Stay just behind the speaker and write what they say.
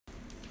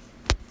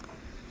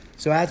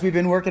So as we've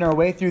been working our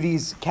way through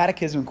these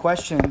catechism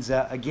questions,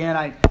 again,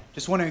 I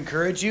just want to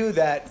encourage you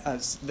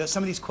that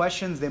some of these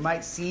questions, they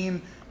might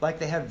seem like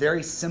they have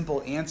very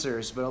simple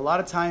answers, but a lot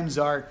of times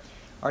our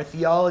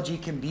theology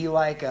can be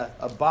like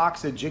a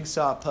box of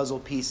jigsaw puzzle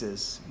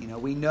pieces. You know,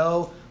 we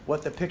know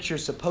what the picture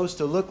is supposed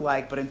to look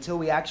like, but until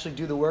we actually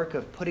do the work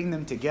of putting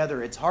them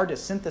together, it's hard to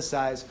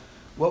synthesize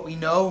what we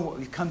know, what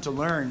we've come to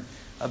learn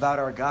about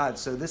our God.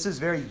 So this is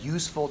very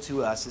useful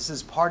to us. This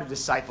is part of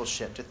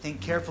discipleship, to think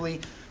carefully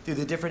through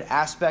the different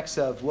aspects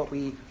of what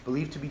we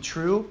believe to be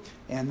true.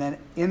 And then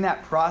in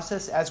that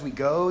process, as we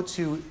go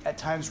to, at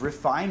times,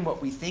 refine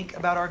what we think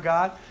about our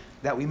God,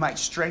 that we might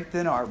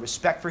strengthen our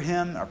respect for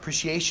Him, our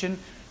appreciation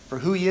for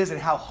who He is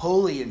and how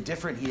holy and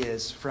different He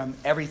is from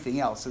everything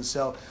else. And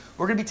so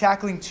we're going to be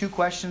tackling two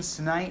questions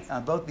tonight.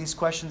 Both these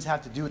questions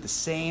have to do with the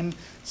same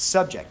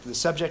subject. The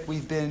subject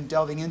we've been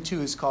delving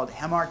into is called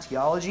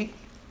hamartiology.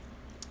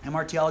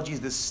 Hamartiology is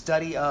the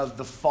study of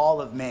the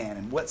fall of man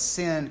and what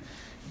sin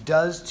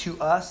does to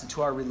us and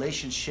to our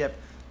relationship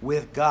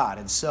with God.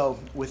 And so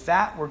with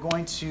that, we're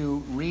going to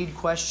read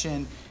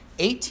question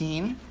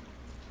 18.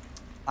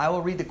 I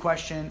will read the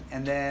question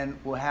and then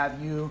we'll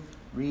have you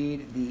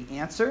read the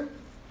answer.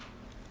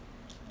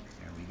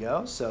 There we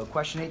go. So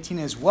question 18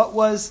 is, what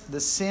was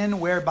the sin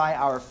whereby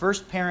our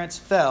first parents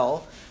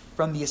fell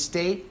from the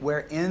estate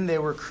wherein they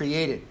were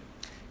created?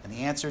 And the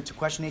answer to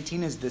question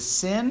 18 is, the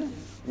sin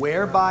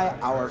whereby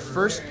our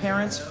first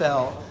parents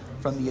fell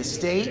from the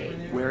estate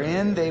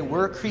wherein they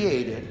were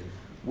created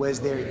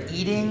was their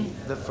eating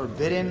the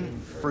forbidden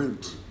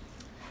fruit.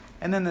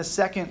 And then the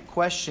second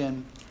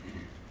question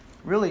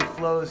really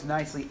flows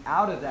nicely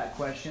out of that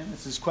question.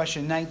 This is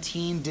question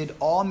 19. Did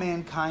all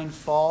mankind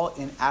fall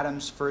in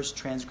Adam's first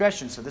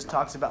transgression? So this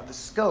talks about the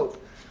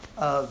scope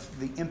of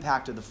the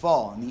impact of the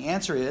fall. And the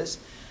answer is,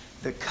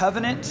 the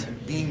covenant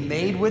being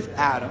made with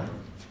Adam,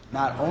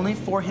 not only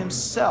for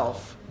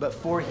himself, but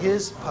for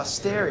his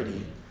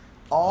posterity,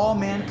 all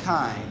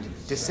mankind,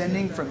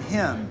 descending from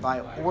him by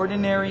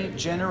ordinary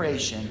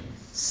generation,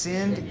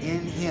 sinned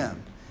in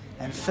him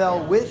and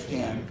fell with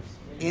him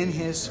in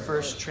his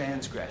first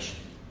transgression.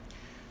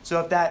 So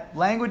if that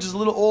language is a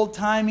little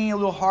old-timey, a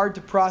little hard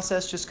to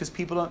process just because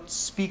people don't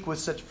speak with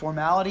such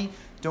formality,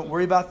 don't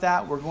worry about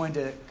that. We're going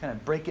to kind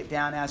of break it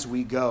down as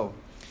we go.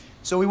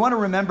 So we want to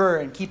remember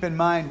and keep in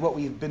mind what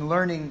we've been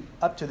learning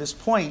up to this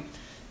point.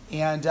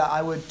 And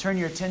I would turn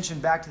your attention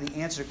back to the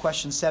answer to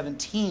question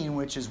 17,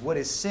 which is, what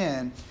is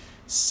sin?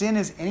 Sin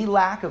is any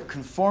lack of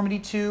conformity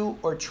to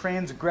or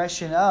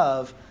transgression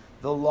of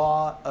the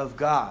law of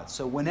God.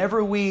 So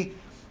whenever we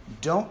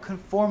don't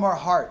conform our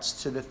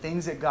hearts to the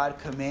things that God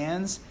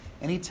commands,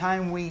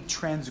 anytime we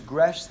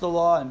transgress the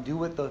law and do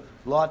what the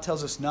law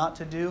tells us not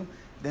to do,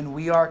 then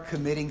we are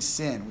committing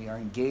sin. We are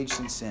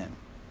engaged in sin.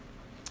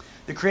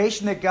 The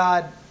creation that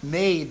God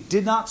made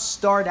did not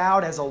start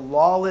out as a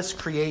lawless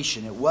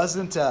creation. It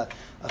wasn't a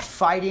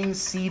fighting,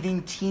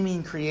 seething,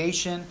 teeming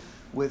creation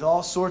with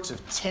all sorts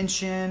of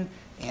tension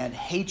and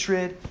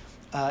hatred.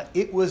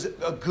 It was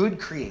a good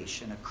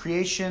creation, a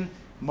creation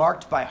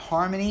marked by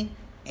harmony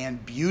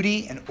and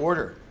beauty and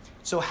order.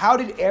 So how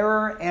did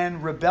error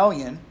and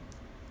rebellion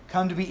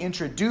come to be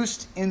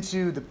introduced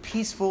into the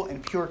peaceful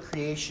and pure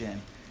creation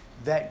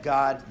that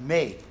God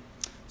made?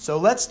 So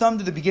let's thumb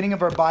to the beginning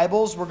of our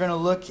Bibles. We're going to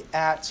look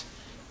at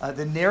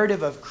the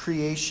narrative of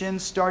creation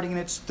starting in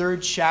its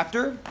third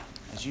chapter.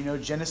 As you know,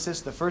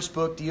 Genesis, the first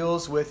book,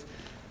 deals with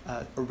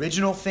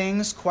original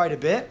things quite a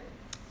bit.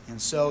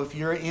 And so if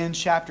you're in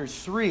chapter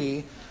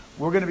 3,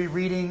 we're going to be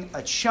reading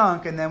a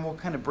chunk, and then we'll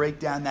kind of break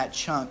down that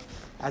chunk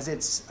as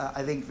it's,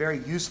 I think, very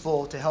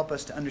useful to help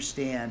us to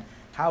understand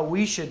how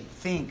we should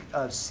think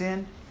of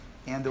sin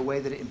and the way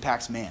that it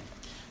impacts man.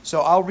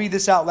 So I'll read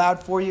this out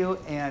loud for you,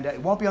 and it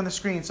won't be on the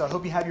screen, so I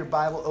hope you have your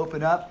Bible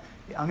open up.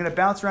 I'm going to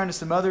bounce around to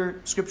some other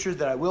scriptures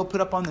that I will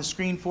put up on the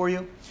screen for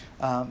you.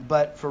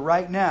 But for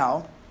right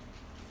now,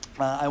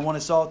 I want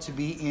us all to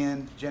be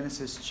in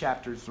Genesis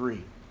chapter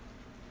 3.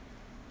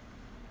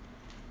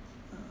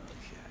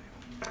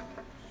 Okay.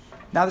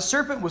 Now the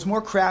serpent was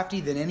more crafty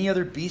than any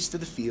other beast of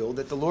the field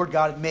that the Lord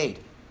God had made.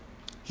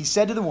 He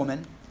said to the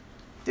woman,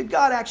 "Did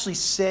God actually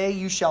say,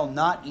 'You shall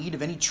not eat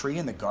of any tree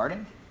in the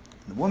garden?'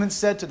 The woman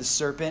said to the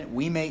serpent,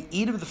 'We may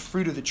eat of the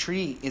fruit of the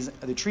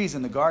trees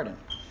in the garden.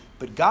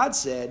 But God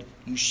said,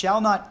 You shall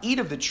not eat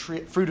of the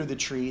fruit of the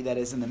tree that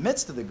is in the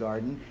midst of the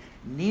garden,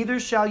 neither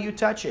shall you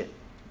touch it,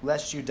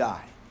 lest you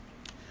die.'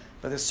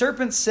 But the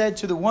serpent said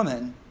to the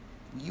woman,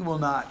 'You will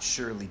not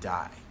surely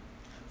die.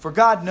 For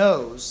God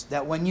knows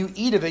that when you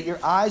eat of it, your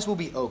eyes will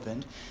be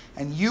opened,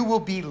 and you will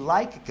be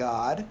like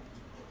God,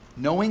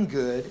 knowing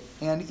good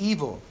and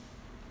evil.'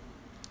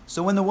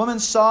 So when the woman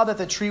saw that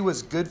the tree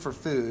was good for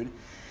food,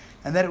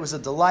 and that it was a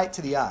delight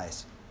to the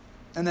eyes,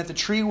 and that the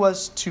tree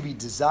was to be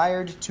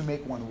desired to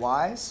make one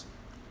wise,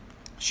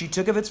 she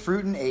took of its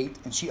fruit and ate,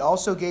 and she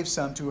also gave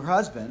some to her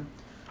husband,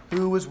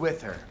 who was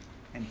with her,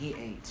 and he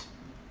ate.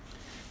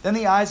 Then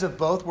the eyes of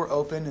both were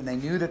opened, and they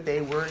knew that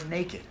they were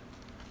naked.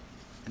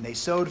 And they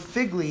sewed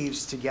fig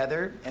leaves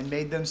together and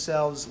made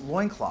themselves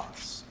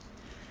loincloths.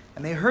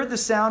 And they heard the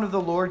sound of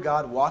the Lord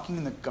God walking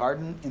in the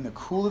garden in the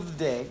cool of the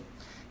day.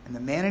 And the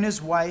man and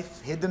his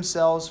wife hid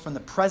themselves from the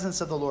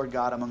presence of the Lord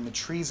God among the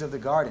trees of the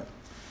garden.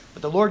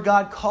 But the Lord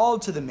God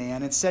called to the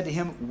man and said to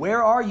him,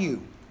 "Where are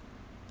you?"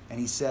 And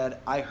he said,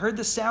 "I heard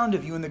the sound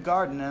of you in the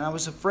garden, and I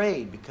was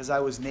afraid because I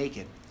was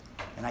naked,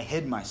 and I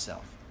hid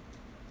myself."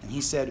 And he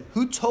said,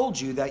 "Who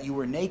told you that you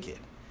were naked?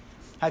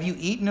 Have you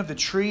eaten of the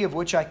tree of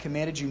which I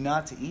commanded you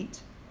not to eat?"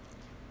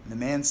 And the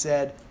man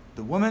said,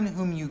 "The woman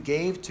whom you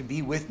gave to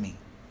be with me,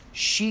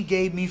 she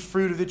gave me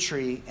fruit of the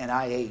tree, and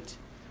I ate."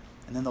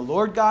 And then the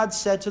Lord God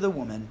said to the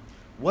woman,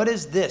 "What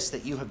is this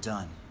that you have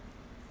done?"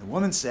 The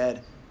woman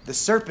said, "The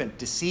serpent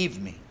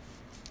deceived me,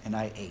 and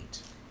I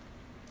ate."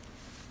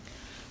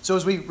 So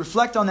as we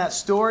reflect on that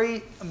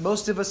story,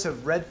 most of us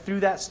have read through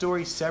that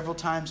story several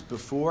times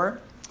before.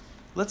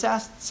 Let's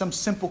ask some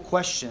simple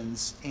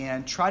questions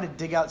and try to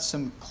dig out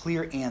some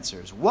clear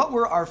answers. What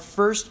were our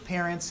first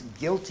parents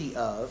guilty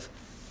of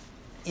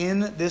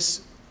in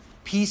this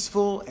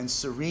peaceful and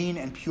serene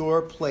and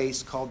pure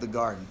place called the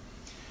garden?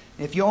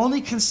 If you only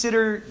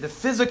consider the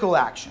physical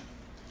action,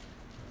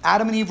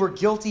 Adam and Eve were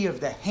guilty of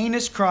the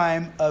heinous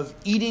crime of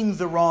eating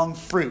the wrong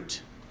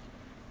fruit.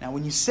 Now,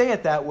 when you say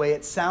it that way,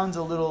 it sounds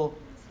a little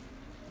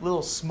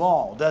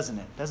small, doesn't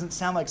it? Doesn't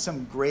sound like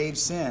some grave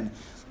sin.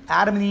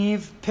 Adam and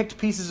Eve picked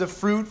pieces of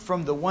fruit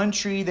from the one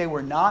tree they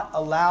were not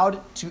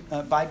allowed to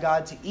by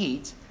God to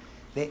eat.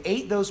 They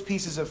ate those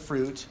pieces of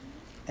fruit,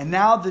 and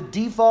now the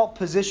default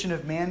position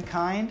of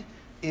mankind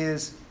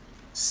is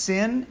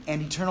sin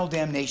and eternal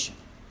damnation.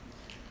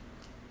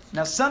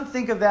 Now, some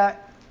think of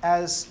that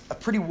as a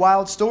pretty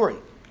wild story.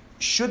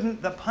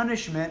 Shouldn't the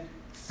punishment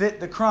fit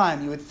the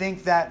crime? You would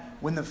think that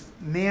when the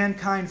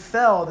mankind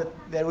fell, that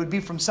it would be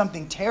from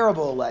something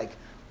terrible like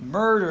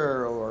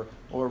murder or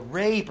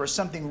rape or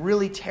something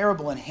really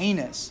terrible and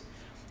heinous.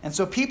 And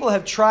so people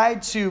have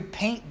tried to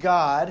paint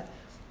God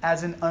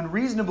as an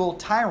unreasonable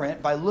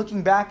tyrant by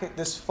looking back at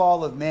this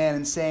fall of man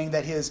and saying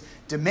that his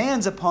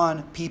demands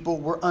upon people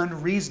were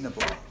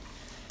unreasonable.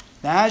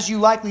 Now, as you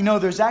likely know,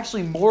 there's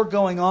actually more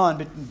going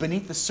on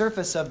beneath the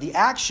surface of the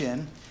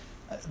action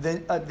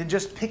than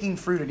just picking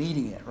fruit and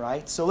eating it,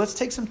 right? So let's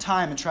take some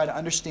time and try to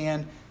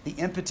understand the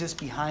impetus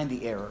behind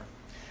the error.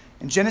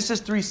 In Genesis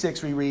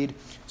 3:6 we read,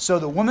 "So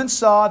the woman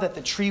saw that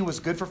the tree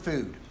was good for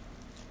food,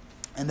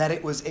 and that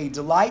it was a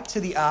delight to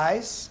the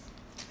eyes,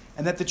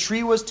 and that the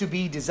tree was to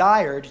be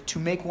desired to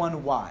make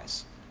one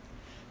wise.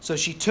 So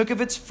she took of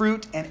its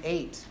fruit and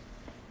ate,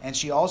 and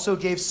she also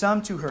gave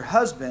some to her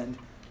husband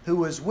who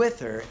was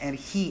with her, and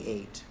he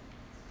ate."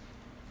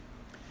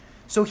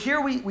 So here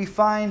we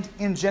find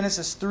in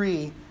Genesis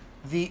 3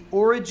 the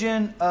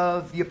origin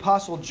of the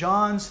Apostle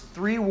John's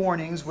 3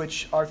 warnings,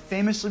 which are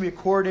famously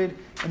recorded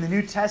in the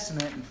New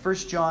Testament in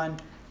 1 John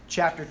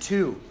chapter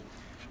 2.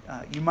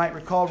 You might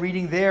recall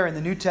reading there in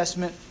the New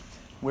Testament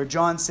where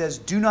John says,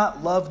 "Do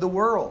not love the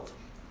world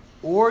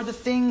or the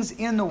things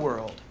in the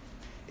world.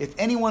 If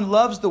anyone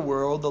loves the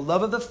world, the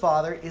love of the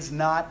Father is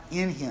not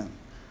in him.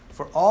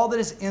 For all that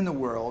is in the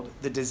world,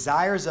 the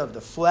desires of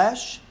the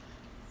flesh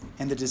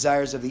and the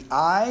desires of the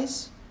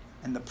eyes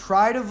and the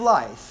pride of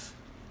life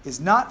is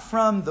not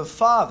from the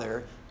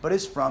Father, but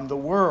is from the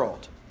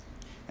world.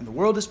 And the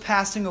world is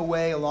passing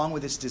away along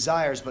with its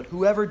desires, but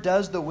whoever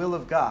does the will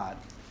of God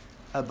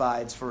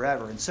abides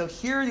forever." And so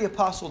here the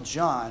Apostle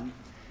John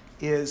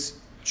is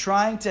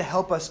trying to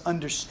help us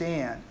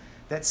understand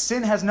that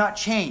sin has not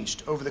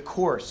changed over the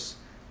course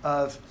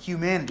of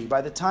humanity.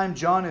 By the time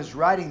John is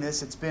writing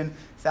this, it's been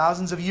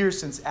thousands of years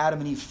since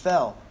Adam and Eve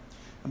fell.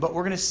 But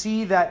we're going to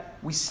see that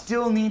we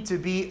still need to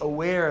be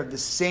aware of the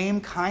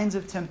same kinds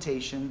of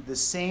temptation, the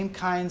same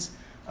kinds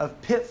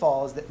of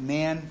pitfalls that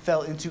man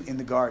fell into in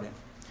the garden.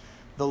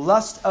 The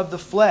lust of the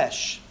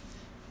flesh.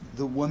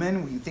 The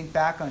woman, when you think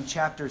back on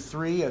chapter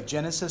 3 of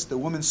Genesis, the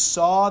woman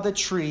saw the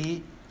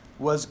tree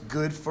was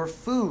good for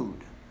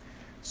food.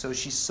 So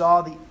she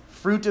saw the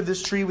fruit of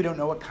this tree. We don't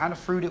know what kind of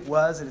fruit it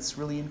was, and it's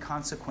really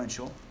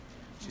inconsequential.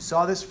 She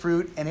saw this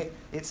fruit, and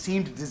it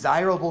seemed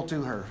desirable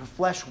to her. Her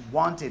flesh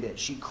wanted it.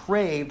 She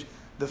craved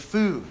the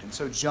food. And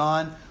so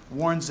John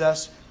warns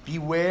us,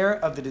 beware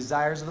of the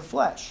desires of the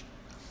flesh.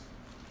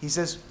 He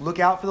says, look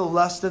out for the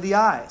lust of the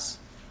eyes.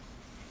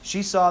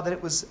 She saw that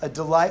it was a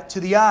delight to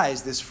the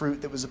eyes, this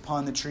fruit that was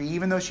upon the tree.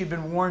 Even though she'd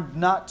been warned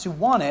not to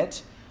want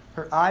it,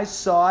 her eyes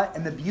saw it,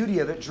 and the beauty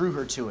of it drew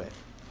her to it.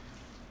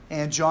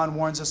 And John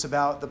warns us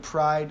about the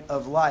pride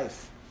of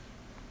life.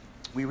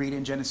 We read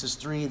in Genesis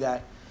 3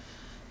 that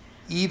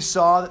Eve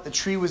saw that the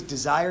tree was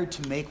desired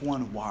to make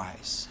one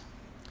wise.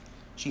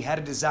 She had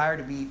a desire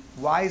to be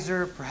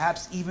wiser,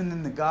 perhaps even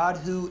than the God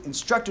who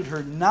instructed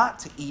her not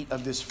to eat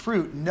of this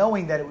fruit,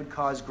 knowing that it would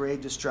cause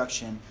grave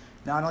destruction,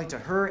 not only to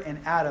her and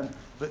Adam,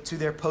 but to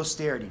their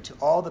posterity, to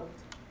all the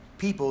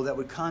people that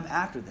would come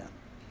after them.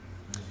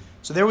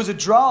 So there was a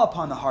draw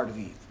upon the heart of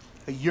Eve,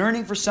 a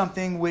yearning for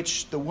something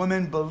which the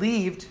woman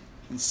believed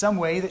in some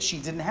way that she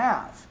didn't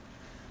have.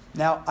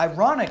 Now,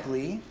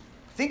 ironically,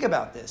 think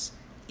about this.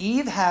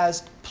 Eve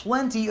has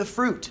plenty of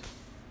fruit.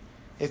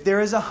 If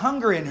there is a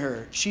hunger in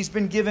her, she's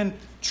been given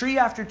tree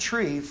after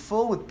tree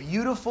full with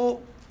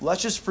beautiful,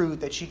 luscious fruit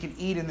that she can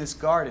eat in this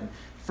garden.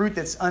 Fruit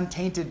that's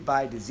untainted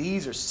by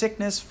disease or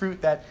sickness,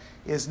 fruit that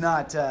is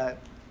not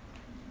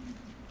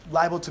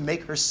liable to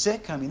make her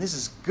sick. I mean, this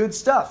is good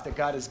stuff that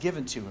God has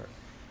given to her.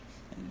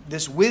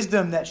 This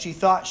wisdom that she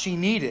thought she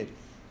needed.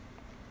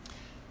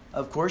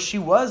 Of course, she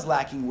was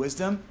lacking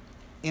wisdom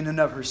in and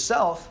of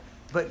herself,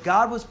 but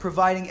God was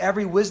providing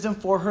every wisdom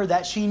for her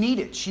that she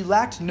needed. She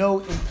lacked no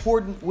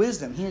important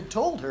wisdom. He had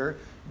told her,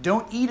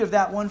 don't eat of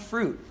that one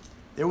fruit.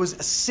 There was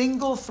a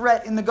single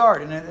threat in the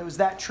garden, and it was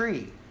that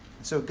tree.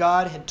 And so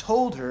God had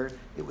told her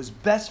it was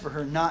best for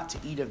her not to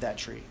eat of that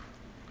tree.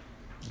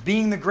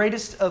 Being the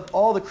greatest of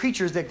all the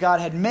creatures that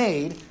God had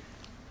made,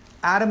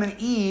 Adam and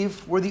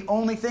Eve were the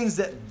only things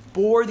that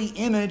bore the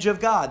image of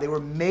God. They were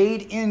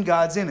made in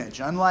God's image.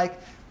 Unlike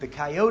the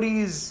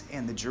coyotes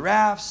and the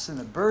giraffes and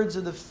the birds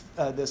of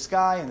the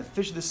sky and the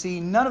fish of the sea,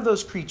 none of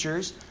those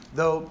creatures,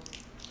 though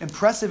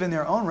impressive in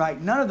their own right,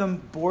 none of them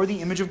bore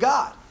the image of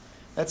God.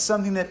 That's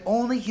something that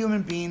only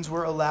human beings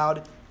were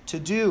allowed to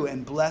do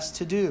and blessed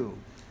to do.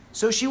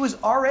 So she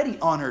was already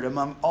honored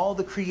among all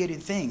the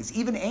created things.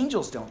 Even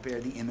angels don't bear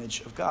the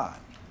image of God.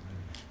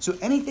 So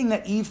anything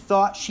that Eve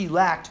thought she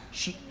lacked,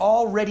 she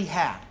already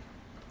had.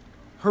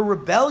 Her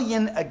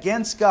rebellion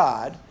against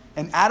God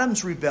and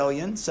Adam's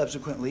rebellion,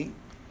 subsequently,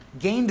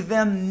 gained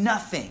them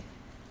nothing.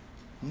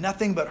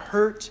 Nothing but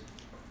hurt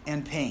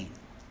and pain.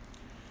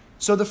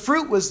 So the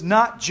fruit was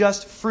not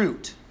just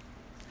fruit.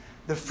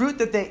 The fruit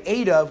that they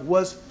ate of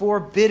was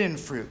forbidden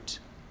fruit.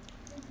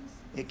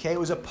 Okay, it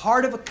was a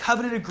part of a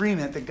covenant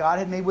agreement that God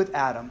had made with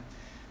Adam,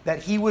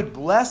 that he would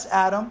bless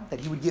Adam, that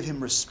he would give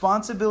him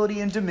responsibility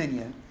and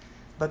dominion,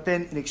 but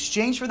then in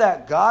exchange for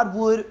that, God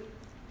would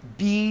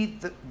be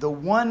the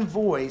one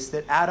voice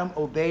that Adam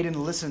obeyed and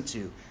listened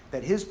to,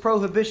 that his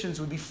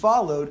prohibitions would be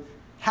followed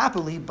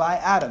happily by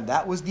Adam.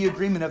 That was the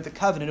agreement of the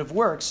covenant of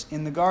works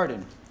in the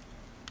garden.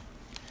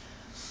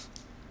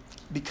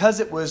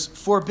 Because it was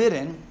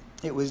forbidden,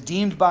 it was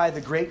deemed by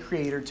the great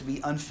Creator to be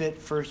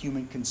unfit for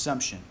human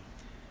consumption.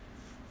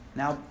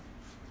 Now,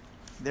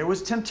 there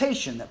was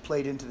temptation that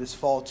played into this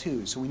fall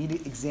too, so we need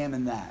to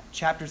examine that.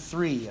 Chapter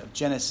 3 of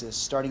Genesis,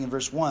 starting in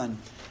verse 1.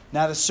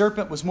 Now the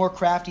serpent was more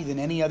crafty than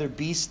any other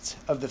beast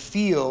of the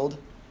field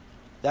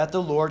that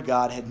the Lord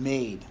God had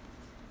made.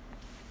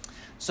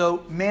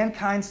 So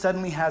mankind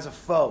suddenly has a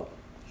foe.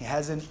 He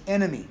has an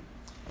enemy.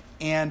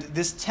 And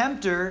this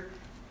tempter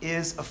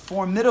is a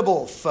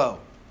formidable foe.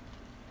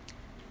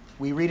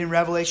 We read in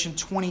Revelation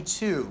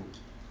 22,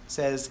 it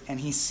says, and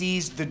he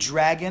seized the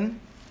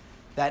dragon,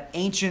 that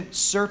ancient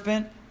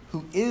serpent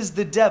who is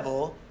the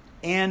devil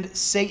and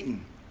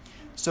Satan.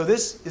 So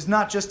this is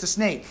not just a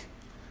snake.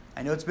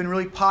 I know it's been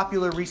really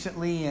popular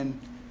recently in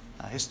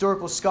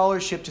historical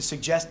scholarship to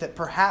suggest that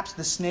perhaps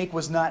the snake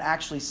was not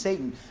actually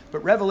Satan.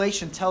 But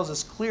Revelation tells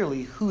us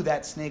clearly who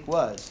that snake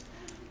was.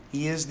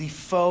 He is the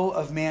foe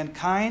of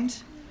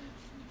mankind.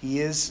 He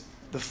is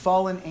the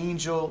fallen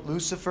angel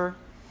Lucifer.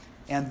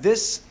 And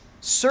this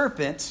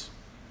serpent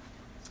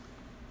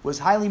was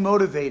highly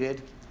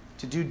motivated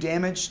to do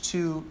damage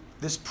to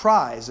this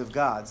prize of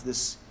God's,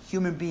 this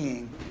human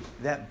being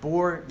that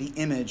bore the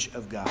image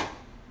of God.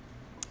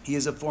 He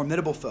is a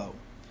formidable foe.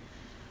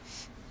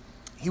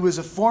 He was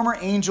a former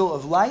angel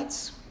of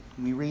light.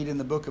 We read in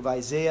the book of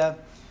Isaiah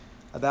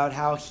about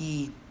how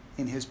he,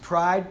 in his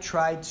pride,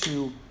 tried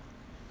to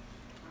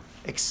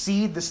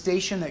exceed the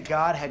station that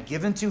God had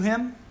given to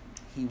him.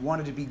 He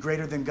wanted to be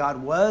greater than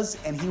God was,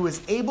 and he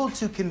was able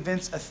to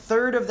convince a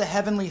third of the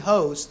heavenly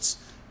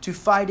hosts to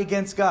fight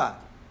against God.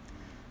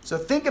 So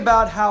think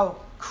about how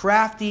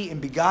crafty and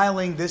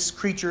beguiling this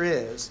creature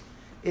is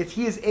if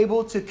he is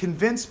able to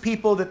convince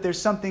people that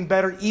there's something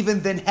better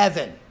even than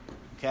heaven.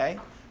 Okay?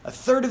 A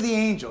third of the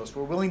angels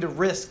were willing to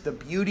risk the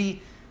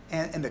beauty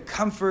and the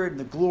comfort and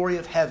the glory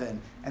of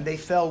heaven, and they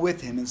fell with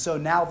him. And so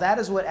now that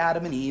is what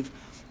Adam and Eve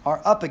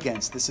are up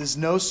against. This is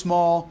no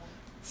small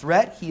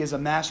threat. He is a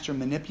master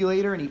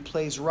manipulator, and he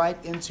plays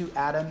right into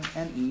Adam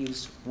and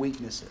Eve's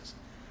weaknesses.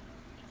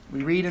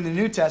 We read in the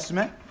New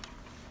Testament,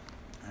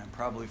 I'm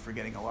probably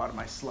forgetting a lot of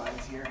my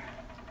slides here.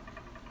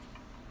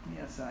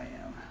 Yes, I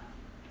am.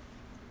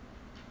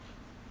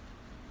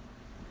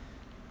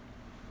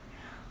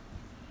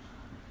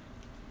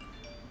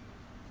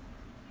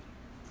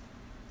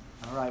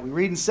 All right, we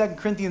read in 2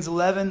 Corinthians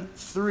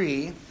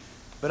 11:3,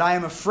 but I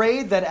am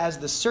afraid that as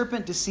the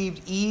serpent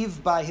deceived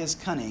Eve by his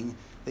cunning,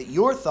 that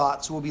your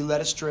thoughts will be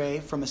led astray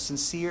from a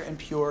sincere and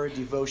pure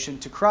devotion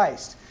to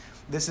Christ.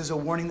 This is a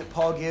warning that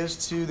Paul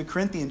gives to the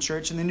Corinthian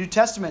church in the New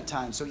Testament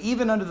time. So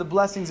even under the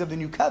blessings of the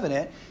New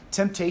Covenant,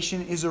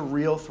 temptation is a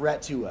real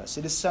threat to us.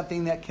 It is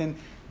something that can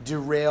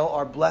derail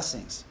our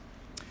blessings.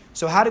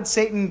 So how did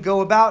Satan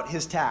go about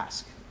his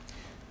task?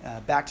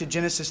 Back to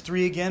Genesis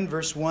 3 again,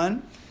 verse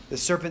 1. The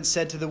serpent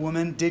said to the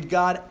woman, "Did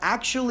God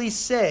actually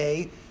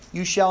say,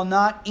 'You shall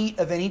not eat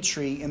of any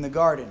tree in the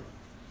garden'?"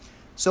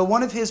 So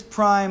one of his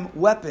prime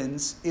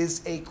weapons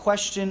is a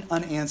question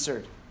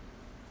unanswered.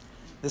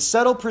 The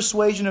subtle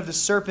persuasion of the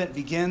serpent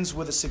begins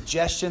with a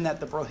suggestion that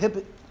the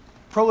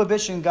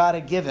prohibition God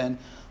had given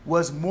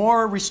was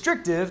more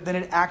restrictive than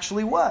it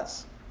actually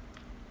was.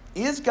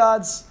 Is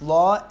God's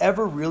law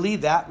ever really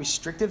that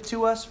restrictive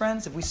to us,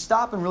 friends? If we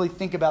stop and really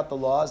think about the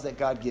laws that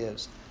God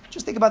gives,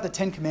 just think about the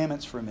Ten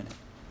Commandments for a minute.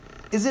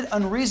 Is it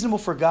unreasonable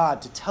for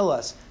God to tell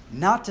us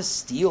not to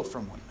steal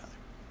from one another?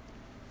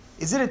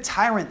 Is it a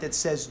tyrant that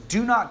says,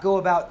 do not go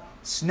about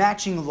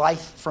snatching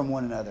life from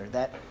one another,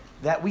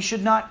 that we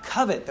should not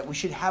covet, that we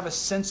should have a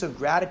sense of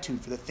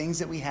gratitude for the things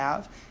that we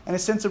have, and a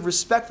sense of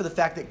respect for the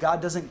fact that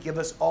God doesn't give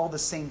us all the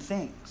same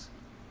things?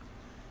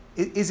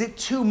 Is it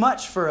too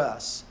much for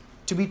us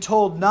to be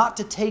told not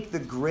to take the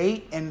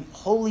great and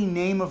holy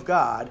name of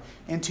God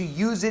and to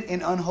use it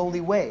in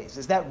unholy ways?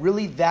 Is that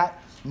really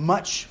that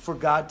much for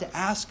God to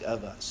ask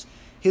of us?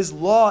 His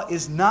law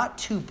is not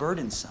too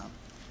burdensome.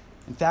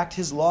 In fact,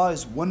 His law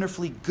is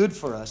wonderfully good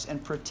for us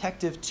and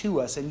protective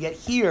to us. And yet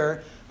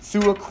here,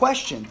 through a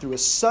question, through a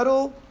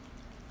subtle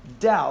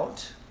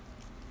doubt,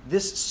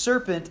 this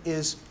serpent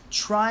is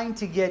trying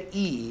to get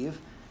Eve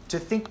to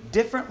think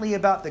differently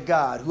about the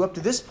God who up to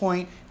this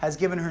point has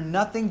given her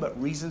nothing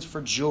but reasons for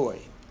joy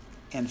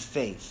and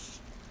faith.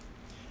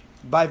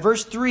 By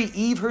verse 3,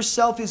 Eve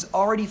herself is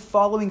already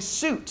following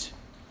suit.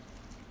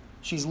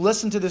 She's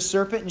listened to the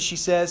serpent and she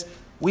says,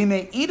 we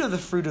may eat of the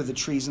fruit of the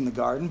trees in the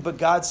garden, but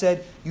God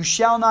said, you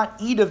shall not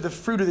eat of the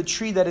fruit of the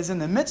tree that is in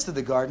the midst of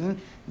the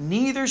garden,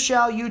 neither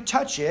shall you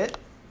touch it,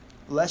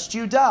 lest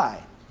you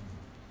die.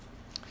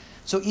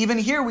 So even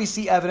here we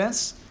see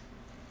evidence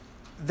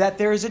that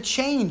there is a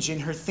change in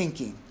her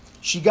thinking.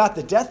 She got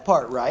the death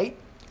part right.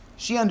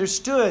 She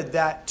understood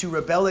that to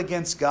rebel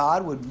against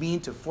God would mean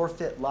to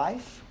forfeit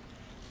life.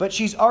 But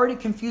she's already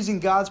confusing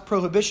God's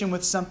prohibition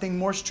with something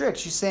more strict.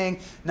 She's saying,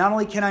 not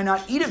only can I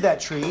not eat of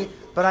that tree,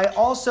 but I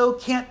also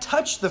can't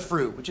touch the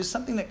fruit, which is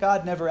something that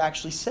God never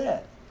actually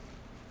said.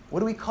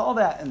 What do we call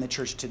that in the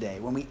church today?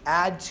 When we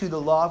add to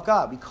the law of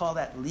God, we call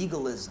that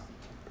legalism.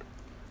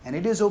 And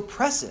it is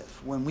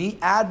oppressive when we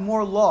add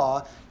more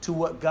law to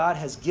what God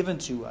has given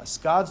to us.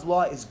 God's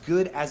law is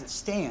good as it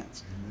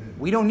stands. Amen.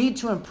 We don't need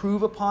to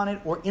improve upon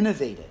it or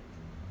innovate it.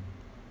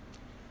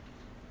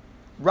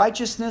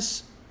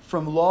 Righteousness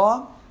from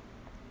law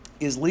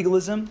is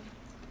legalism.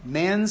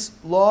 Man's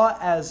law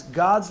as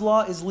God's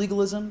law is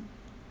legalism.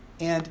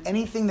 And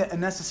anything that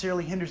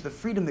unnecessarily hinders the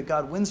freedom that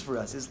God wins for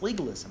us is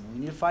legalism. We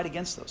need to fight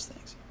against those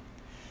things.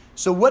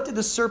 So what did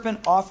the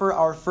serpent offer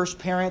our first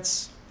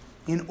parents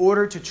in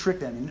order to trick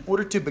them, in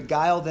order to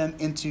beguile them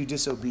into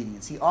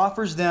disobedience? He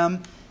offers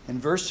them, in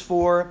verse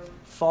 4,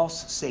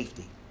 false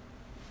safety.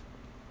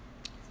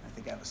 I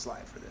think I have a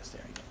slide for this.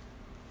 There you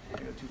go.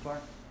 Did I go too far?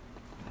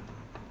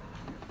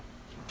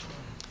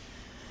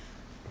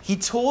 He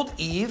told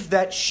Eve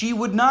that she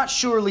would not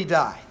surely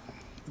die.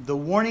 The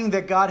warning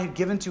that God had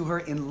given to her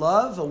in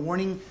love, a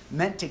warning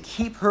meant to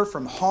keep her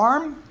from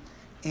harm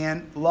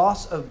and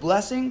loss of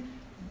blessing,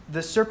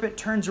 the serpent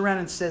turns around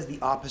and says the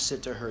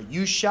opposite to her.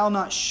 You shall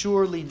not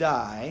surely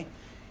die.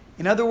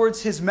 In other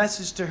words, his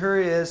message to her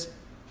is,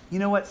 you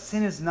know what?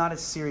 Sin is not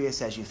as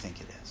serious as you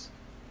think it is.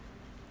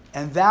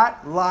 And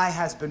that lie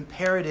has been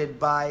parroted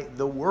by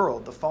the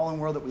world, the fallen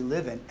world that we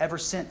live in, ever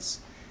since.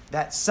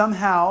 That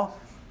somehow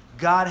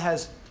God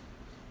has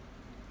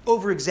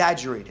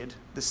over-exaggerated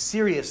the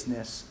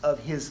seriousness of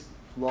His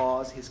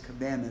laws, His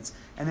commandments.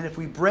 And then if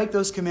we break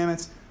those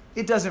commandments,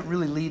 it doesn't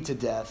really lead to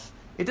death.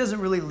 It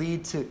doesn't really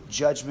lead to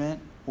judgment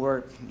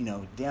or,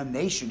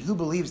 damnation. Who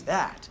believes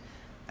that?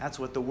 That's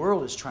what the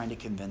world is trying to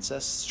convince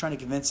us. It's trying to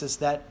convince us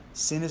that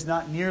sin is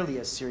not nearly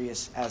as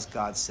serious as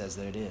God says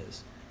that it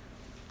is.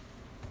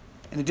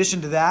 In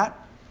addition to that,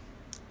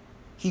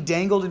 he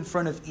dangled in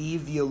front of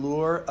Eve the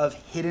allure of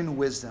hidden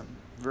wisdom.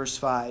 Verse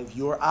 5,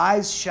 your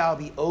eyes shall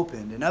be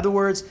opened. In other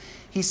words,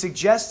 he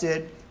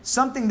suggested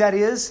something that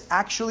is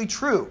actually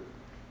true.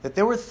 That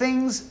there were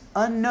things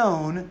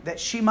unknown that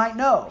she might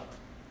know.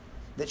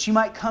 That she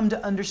might come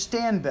to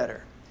understand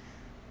better.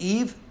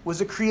 Eve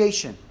was a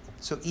creation.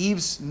 So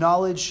Eve's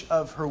knowledge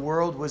of her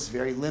world was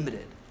very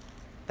limited.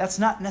 That's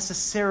not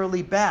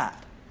necessarily bad.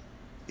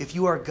 If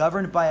you are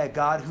governed by a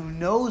God who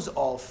knows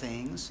all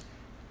things,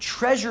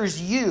 treasures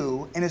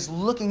you, and is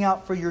looking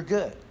out for your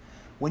good.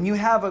 When you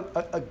have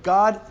a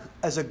God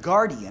as a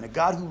guardian, a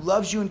God who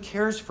loves you and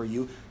cares for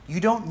you, you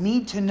don't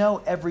need to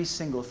know every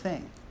single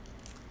thing.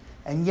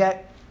 And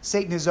yet,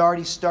 Satan has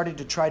already started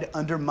to try to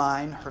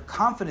undermine her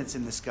confidence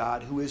in this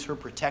God who is her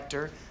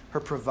protector, her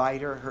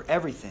provider, her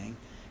everything.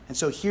 And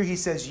so here he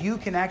says, you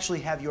can actually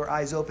have your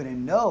eyes open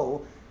and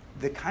know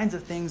the kinds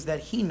of things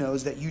that he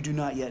knows that you do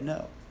not yet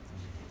know.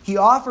 He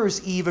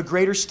offers Eve a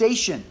greater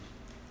station.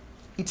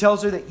 He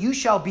tells her that you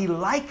shall be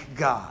like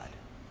God.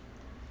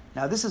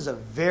 Now, this is a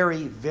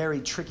very,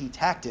 very tricky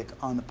tactic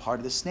on the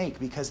part of the snake,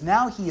 because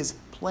now he is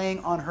playing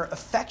on her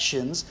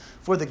affections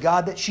for the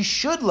God that she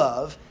should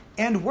love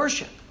and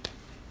worship.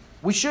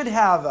 We should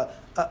have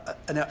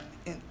an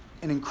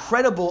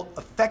incredible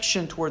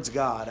affection towards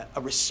God,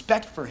 a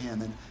respect for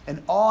Him, and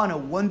an awe and a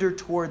wonder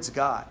towards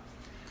God.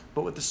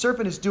 But what the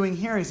serpent is doing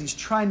here is he's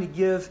trying to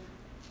give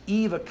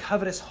Eve a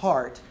covetous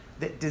heart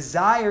that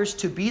desires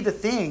to be the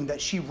thing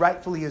that she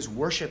rightfully is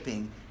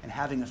worshiping and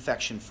having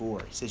affection for.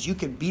 He says you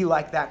can be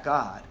like that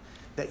God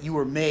that you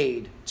were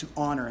made to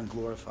honor and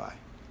glorify.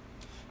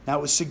 Now,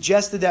 it was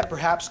suggested that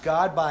perhaps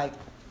God, by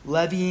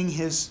levying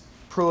his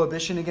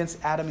prohibition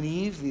against Adam and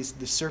Eve,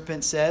 the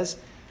serpent says,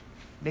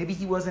 maybe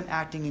he wasn't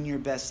acting in your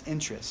best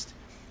interest.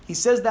 He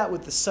says that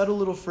with the subtle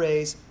little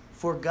phrase,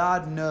 for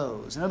God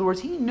knows. In other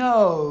words, he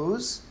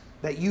knows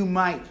that you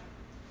might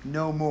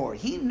know more.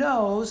 He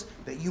knows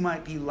that you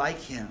might be like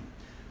him.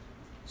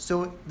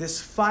 So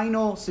this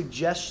final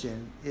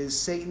suggestion is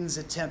Satan's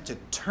attempt to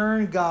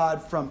turn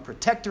God from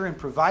protector and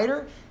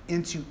provider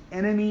into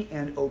enemy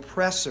and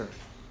oppressor.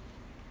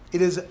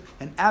 It is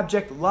an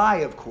abject lie,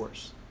 of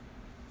course.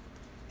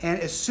 And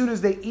as soon as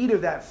they eat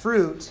of that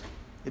fruit,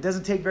 it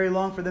doesn't take very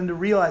long for them to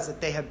realize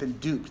that they have been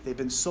duped. They've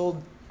been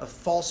sold a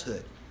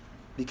falsehood.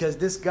 Because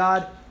this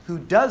God who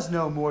does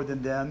know more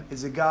than them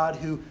is a God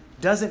who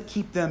doesn't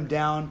keep them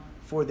down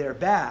for their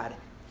bad.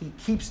 He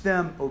keeps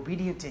them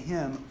obedient to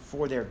him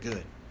for their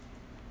good.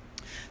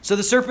 So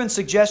the serpent's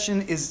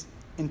suggestion is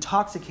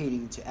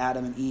intoxicating to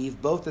Adam and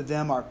Eve. Both of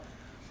them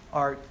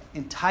are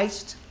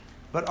enticed,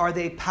 but are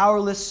they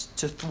powerless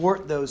to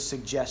thwart those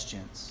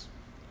suggestions?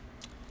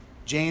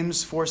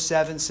 James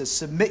 4:7 says,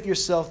 submit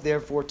yourself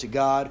therefore to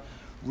God,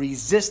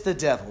 resist the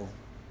devil,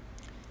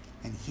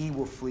 and he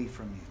will flee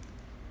from you.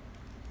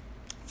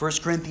 1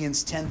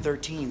 Corinthians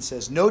 10:13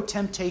 says, no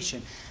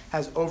temptation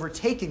has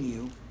overtaken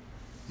you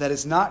that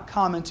is not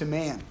common to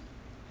man.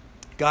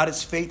 God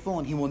is faithful,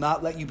 and he will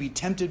not let you be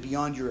tempted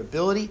beyond your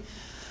ability,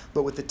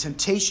 but with the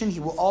temptation he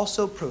will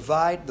also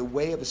provide the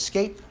way of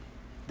escape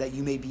that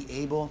you may be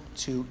able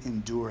to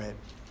endure it.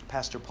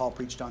 Pastor Paul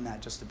preached on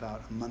that just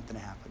about a month and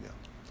a half ago.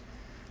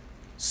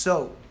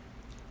 So,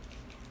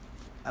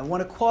 I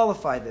want to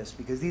qualify this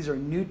because these are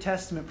New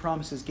Testament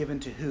promises given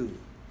to who?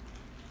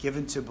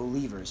 Given to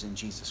believers in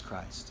Jesus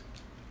Christ.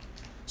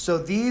 So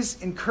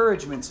these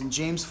encouragements in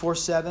James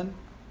 4:7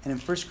 and in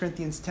 1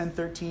 Corinthians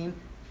 10:13,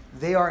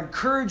 they are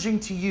encouraging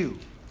to you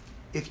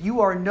if you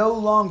are no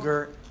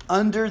longer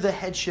under the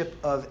headship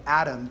of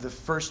Adam, the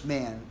first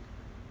man,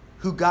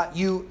 who got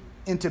you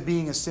into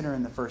being a sinner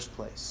in the first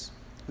place,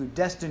 who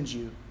destined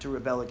you to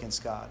rebel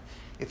against God.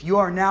 If you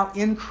are now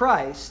in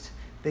Christ,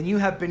 then you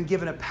have been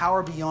given a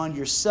power beyond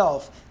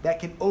yourself that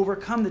can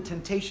overcome the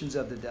temptations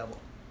of the devil.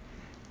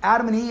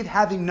 Adam and Eve,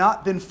 having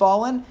not been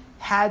fallen,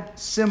 had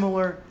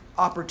similar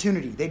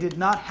opportunity. They did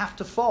not have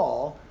to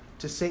fall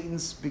to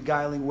Satan's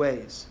beguiling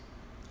ways,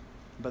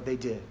 but they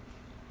did.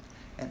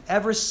 And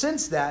ever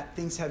since that,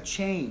 things have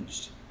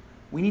changed.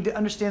 We need to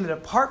understand that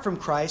apart from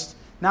Christ,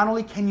 not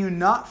only can you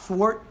not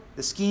thwart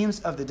the schemes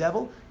of the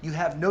devil, you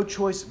have no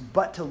choice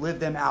but to live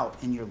them out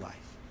in your life.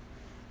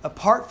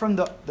 Apart from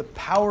the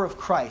power of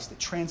Christ that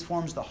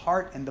transforms the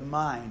heart and the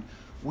mind,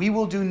 we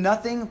will do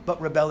nothing but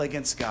rebel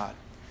against God.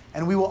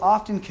 And we will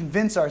often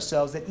convince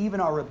ourselves that even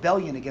our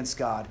rebellion against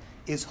God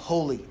is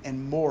holy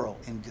and moral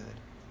and good.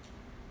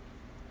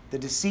 The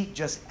deceit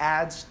just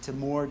adds to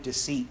more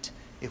deceit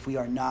if we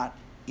are not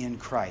in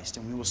Christ.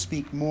 And we will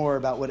speak more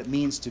about what it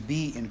means to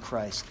be in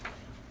Christ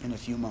in a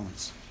few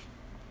moments.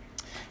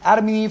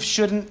 Adam and Eve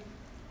shouldn't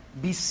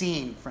be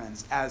seen,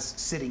 friends, as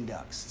sitting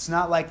ducks. It's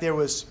not like there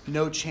was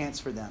no chance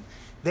for them.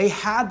 They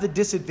had the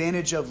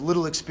disadvantage of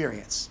little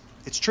experience.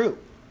 It's true.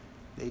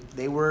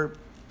 They were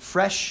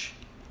fresh.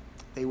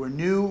 They were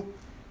new.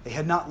 They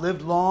had not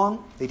lived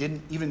long. They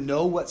didn't even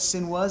know what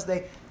sin was.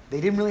 They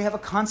didn't really have a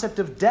concept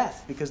of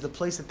death because the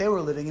place that they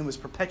were living in was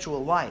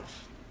perpetual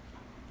life.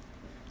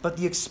 But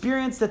the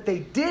experience that they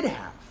did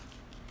have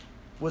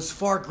was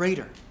far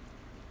greater.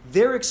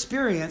 Their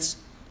experience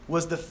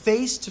was the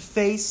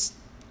face-to-face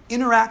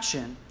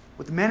interaction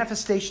with the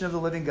manifestation of the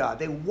living God.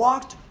 They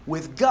walked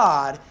with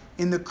God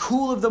in the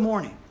cool of the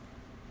morning.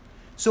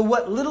 So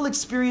what little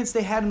experience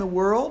they had in the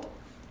world,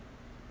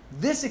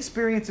 this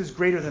experience is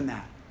greater than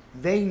that.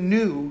 They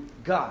knew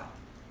God.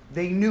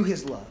 They knew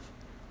his love.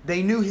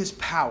 They knew his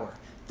power.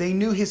 They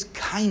knew his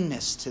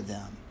kindness to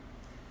them.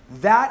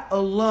 That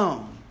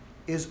alone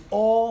is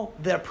all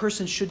that a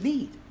person should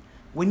need.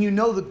 When you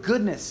know the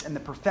goodness and the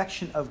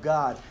perfection of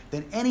God,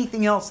 then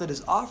anything else that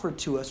is offered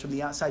to us from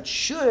the outside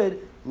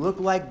should look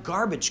like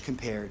garbage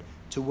compared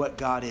to what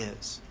God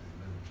is.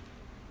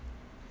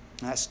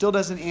 That still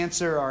doesn't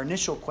answer our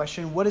initial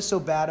question, what is so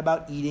bad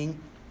about eating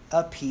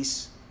a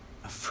piece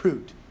of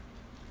fruit?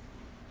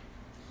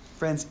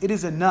 Friends, it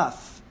is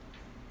enough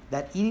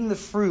that eating the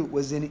fruit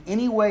was in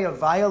any way a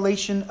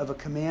violation of a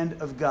command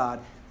of God.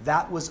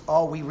 That was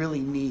all we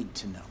really need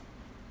to know.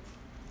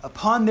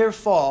 Upon their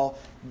fall,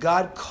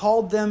 God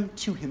called them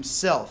to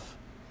himself.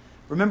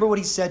 Remember what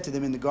he said to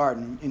them in the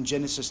garden in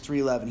Genesis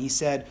 3:11. He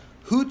said,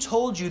 who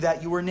told you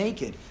that you were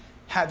naked?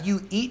 Have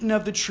you eaten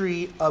of the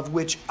tree of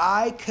which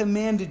I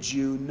commanded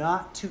you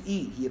not to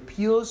eat? He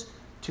appeals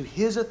to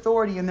his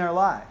authority in their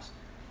lives.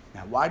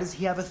 Now, why does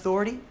he have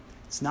authority?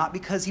 It's not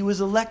because he was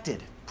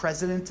elected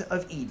president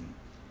of Eden.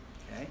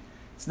 Okay?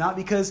 It's not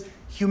because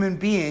human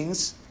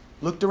beings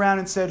looked around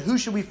and said, who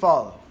should we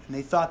follow? And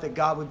they thought that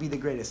God would be the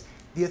greatest.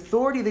 The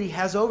authority that he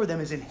has over them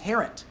is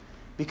inherent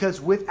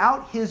Because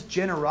without his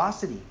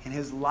generosity and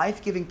his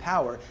life-giving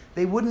power,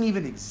 they wouldn't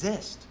even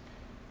exist.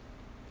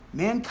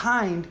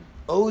 Mankind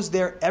owes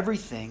their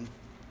everything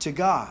to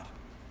God.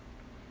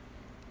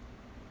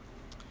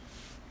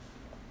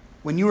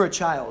 When you were a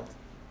child,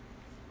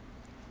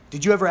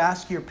 did you ever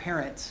ask your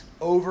parents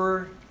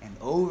over and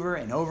over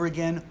and over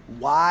again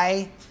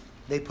why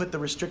they put the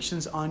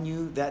restrictions on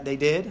you that they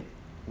did?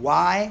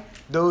 Why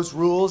those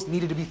rules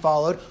needed to be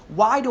followed?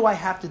 Why do I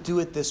have to do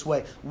it this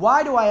way?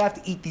 Why do I have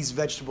to eat these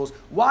vegetables?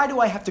 Why do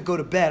I have to go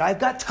to bed? I've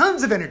got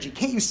tons of energy.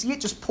 Can't you see it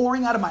just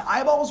pouring out of my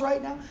eyeballs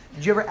right now?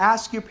 Did you ever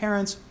ask your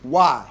parents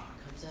why?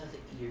 It comes out of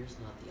the ears,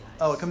 not the eyes.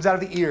 Oh, it comes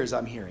out of the ears,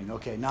 I'm hearing.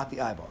 Okay, not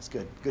the eyeballs.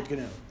 Good to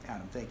know,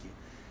 Adam. Thank you.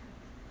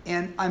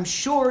 And I'm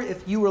sure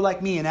if you were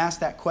like me and asked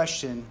that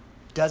question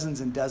dozens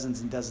and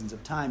dozens and dozens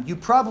of times, you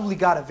probably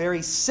got a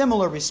very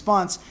similar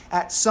response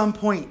at some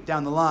point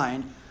down the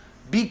line.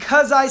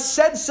 Because I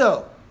said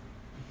so.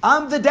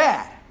 I'm the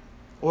dad,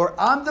 or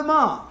I'm the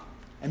mom.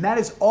 And that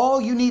is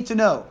all you need to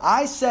know.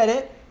 I said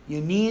it.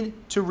 You need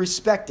to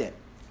respect it.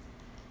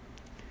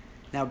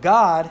 Now,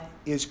 God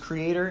is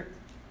creator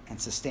and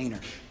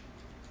sustainer.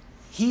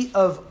 He,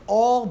 of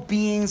all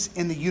beings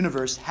in the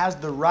universe, has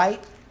the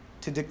right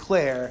to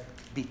declare,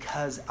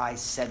 because I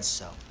said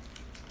so.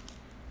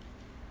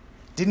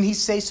 Didn't he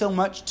say so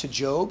much to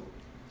Job,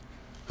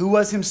 who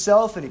was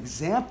himself an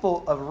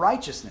example of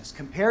righteousness?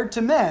 Compared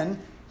to men,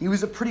 he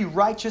was a pretty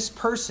righteous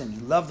person. He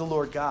loved the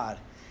Lord God.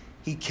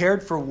 He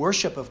cared for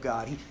worship of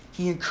God.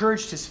 He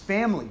encouraged his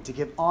family to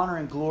give honor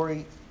and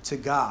glory to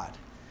God.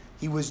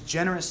 He was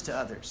generous to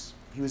others.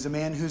 He was a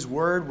man whose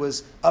word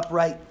was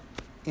upright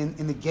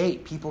in the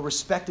gate. People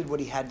respected what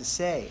he had to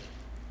say.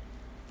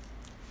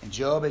 And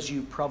Job, as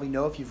you probably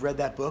know if you've read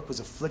that book, was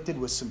afflicted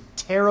with some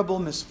terrible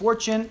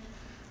misfortune,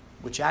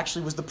 which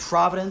actually was the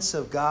providence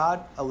of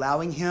God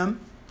allowing him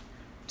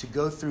to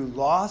go through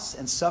loss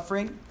and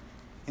suffering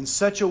in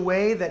such a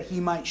way that he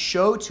might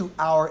show to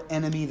our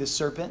enemy, the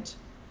serpent,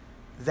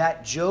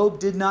 that Job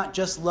did not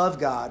just love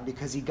God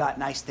because he got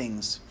nice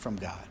things from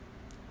God.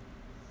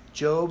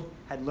 Job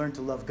had learned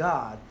to love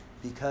God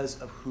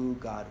because of who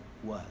God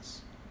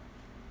was.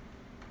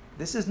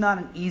 This is not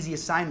an easy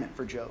assignment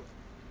for Job.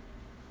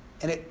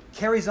 And it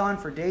carries on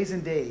for days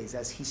and days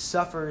as he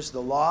suffers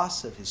the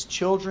loss of his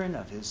children,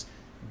 of his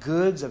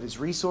goods, of his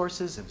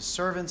resources, of his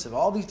servants, of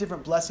all these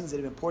different blessings that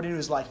have been poured into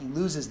his life. He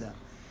loses them.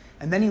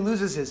 And then he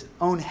loses his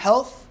own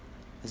health.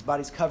 His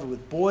body's covered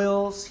with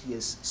boils. He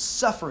is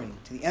suffering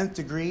to the nth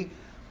degree.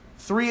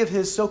 3 of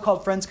his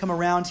so-called friends come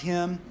around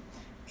him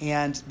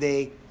and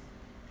they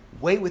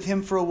wait with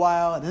him for a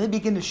while. And then they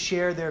begin to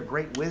share their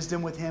great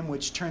wisdom with him,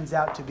 which turns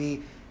out to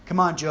be, come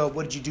on, Job,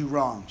 what did you do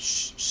wrong?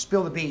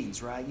 Spill the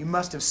beans, right? You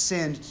must have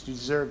sinned to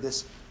deserve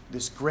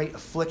this great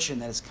affliction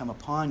that has come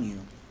upon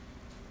you.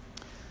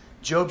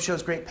 Job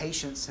shows great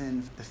patience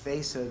in the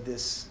face of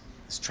this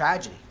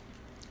tragedy.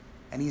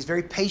 And he's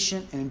very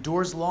patient and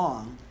endures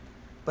long.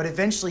 But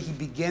eventually he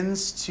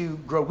begins to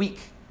grow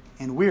weak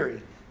and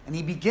weary. And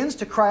he begins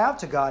to cry out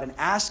to God and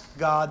ask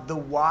God the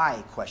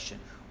why question.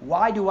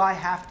 Why do I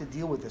have to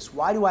deal with this?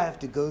 Why do I have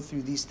to go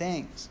through these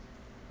things?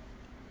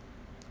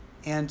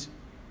 And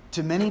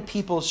to many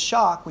people's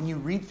shock, when you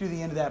read through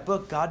the end of that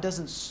book, God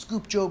doesn't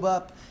scoop Job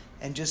up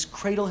and just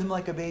cradle him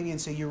like a baby and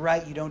say, you're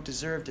right, you don't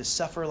deserve to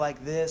suffer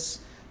like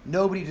this.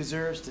 Nobody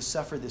deserves to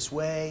suffer this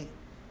way.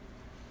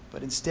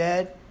 But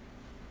instead,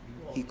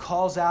 he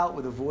calls out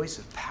with a voice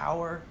of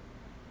power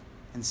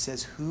and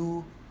says,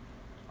 who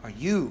are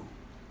you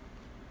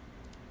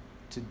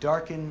to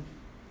darken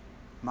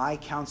my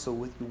counsel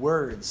with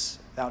words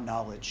without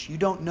knowledge? You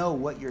don't know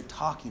what you're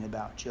talking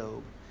about,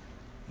 Job.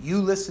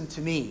 You listen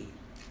to me,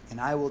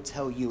 and I will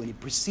tell you. And he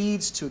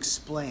proceeds to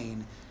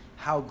explain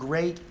how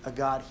great a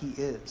God he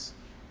is.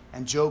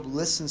 And Job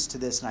listens to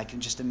this, and I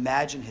can just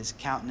imagine his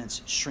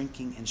countenance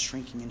shrinking and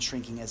shrinking and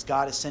shrinking as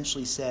God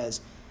essentially says,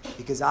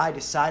 because I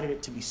decided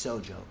it to be so,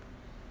 Job,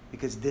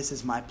 because this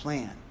is my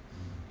plan.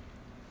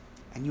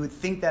 And you would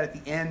think that at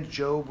the end,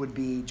 Job would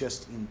be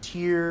just in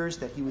tears,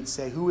 that he would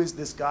say, who is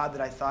this God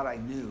that I thought I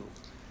knew?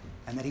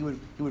 And that he would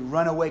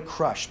run away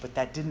crushed, but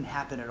that didn't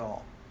happen at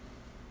all.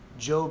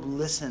 Job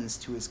listens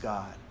to his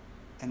God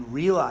and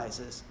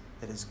realizes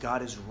that his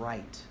God is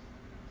right.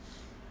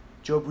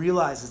 Job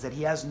realizes that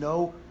he has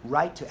no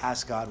right to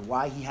ask God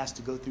why he has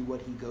to go through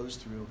what he goes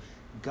through.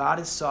 God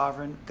is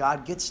sovereign.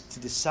 God gets to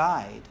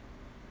decide.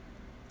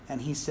 And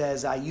he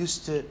says, I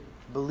used to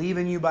believe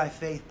in you by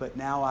faith, but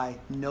now I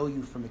know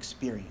you from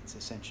experience,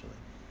 essentially.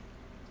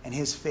 And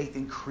his faith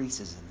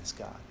increases in this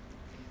God.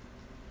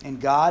 And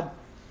God,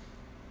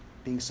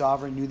 being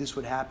sovereign, knew this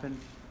would happen,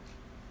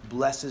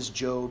 blesses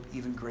Job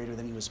even greater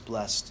than he was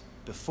blessed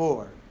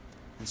before.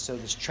 And so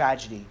this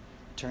tragedy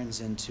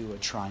turns into a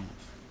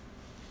triumph.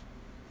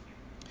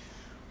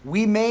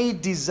 We may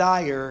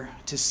desire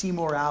to see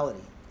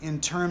morality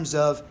in terms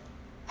of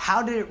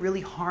how did it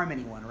really harm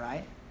anyone,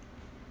 right?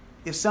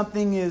 If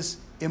something is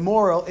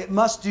immoral, it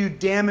must do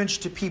damage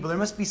to people. There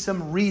must be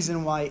some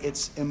reason why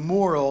it's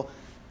immoral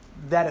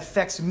that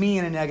affects me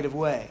in a negative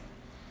way.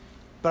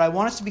 But I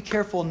want us to be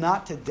careful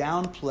not to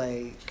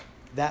downplay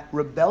that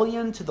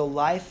rebellion to the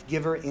life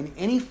giver in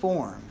any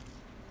form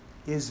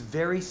is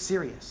very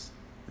serious.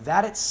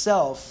 That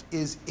itself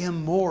is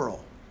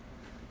immoral.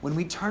 When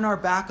we turn our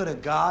back on a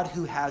God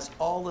who has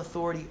all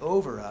authority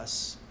over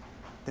us,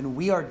 then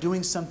we are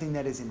doing something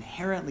that is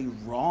inherently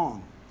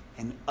wrong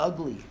and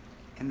ugly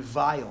and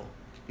vile,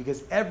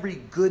 because every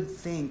good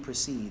thing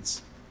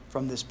proceeds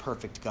from this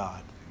perfect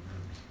God.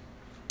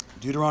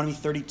 Deuteronomy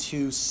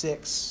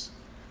 32:6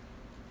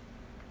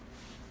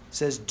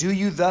 says, "Do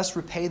you thus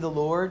repay the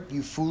Lord,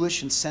 you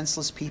foolish and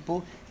senseless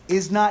people?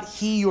 Is not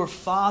He your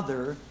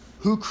Father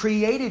who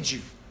created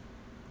you,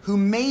 who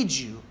made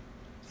you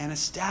and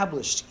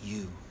established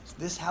you?" Is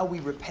this how we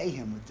repay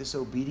Him? With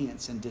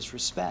disobedience and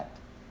disrespect.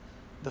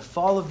 The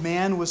fall of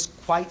man was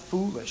quite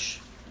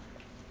foolish.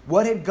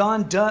 What had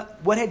God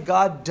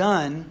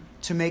done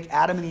to make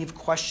Adam and Eve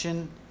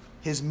question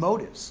His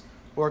motives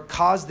or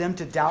cause them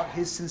to doubt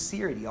His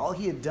sincerity? All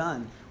He had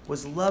done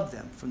was love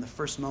them from the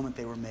first moment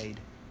they were made.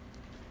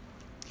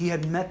 He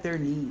had met their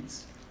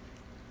needs.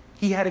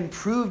 He had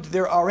improved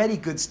their already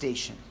good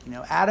station.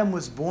 Adam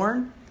was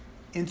born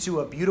into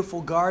a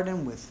beautiful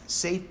garden with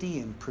safety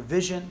and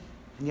provision,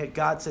 and yet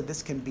God said,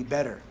 this can be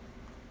better.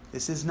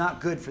 This is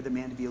not good for the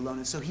man to be alone.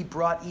 And so He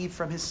brought Eve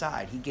from His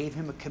side. He gave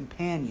him a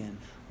companion,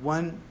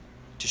 one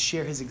to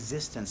share his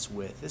existence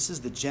with. This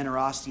is the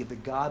generosity of the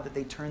God that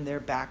they turned their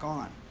back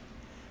on.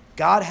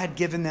 God had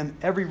given them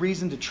every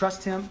reason to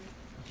trust Him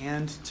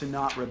and to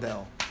not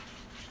rebel.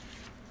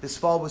 This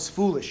fall was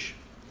foolish.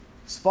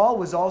 This fall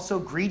was also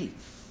greedy.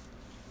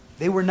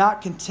 They were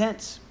not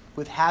content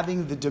with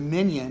having the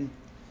dominion,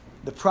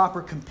 the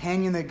proper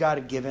companion that God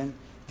had given,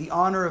 the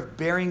honor of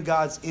bearing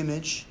God's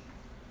image.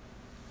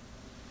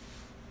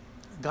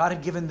 God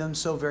had given them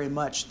so very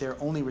much, their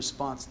only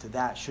response to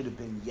that should have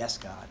been, "Yes,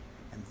 God,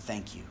 and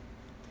thank you."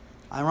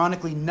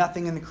 Ironically,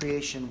 nothing in the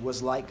creation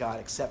was like God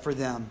except for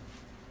them,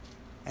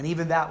 and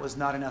even that was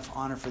not enough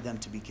honor for them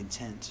to be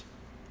content.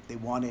 They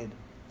wanted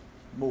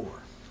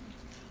more.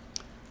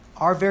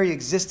 Our very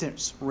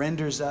existence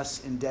renders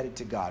us indebted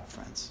to God,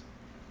 friends.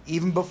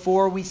 Even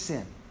before we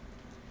sin,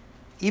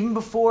 even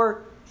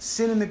before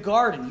sin in the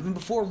garden, even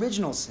before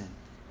original sin,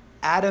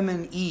 Adam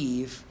and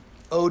Eve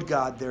owed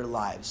God their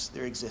lives,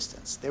 their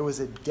existence. There was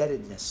a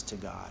indebtedness to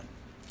God.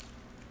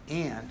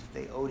 And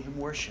they owed Him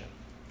worship,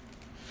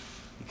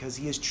 because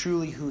He is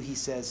truly who He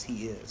says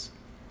He is.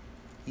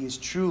 He is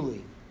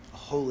truly a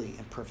holy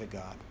and perfect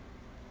God.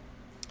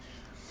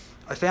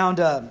 I found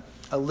a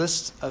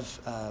list of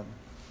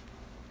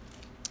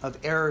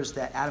errors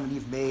that Adam and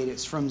Eve made.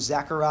 It's from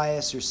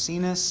Zacharias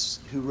Ursinus,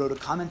 who wrote a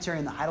commentary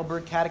on the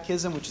Heidelberg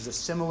Catechism, which is a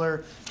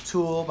similar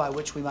tool by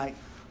which we might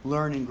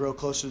learn and grow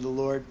closer to the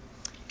Lord.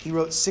 He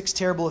wrote 6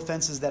 terrible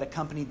offenses that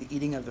accompanied the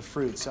eating of the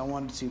fruit. So I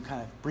wanted to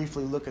kind of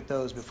briefly look at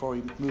those before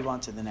we move on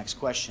to the next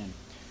question.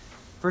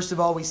 First of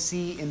all, we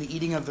see in the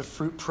eating of the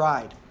fruit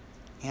pride,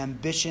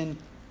 ambition,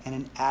 and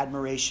an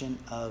admiration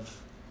of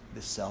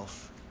the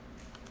self.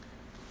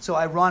 So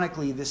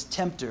ironically, this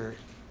tempter,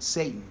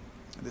 Satan,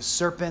 the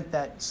serpent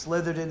that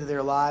slithered into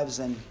their lives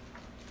and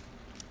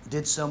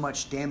did so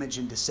much damage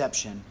and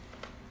deception,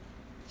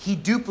 he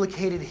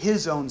duplicated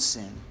his own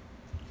sin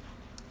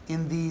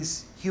in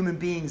these human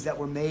beings that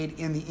were made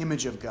in the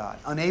image of God.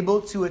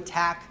 Unable to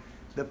attack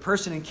the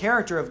person and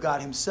character of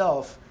God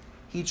Himself,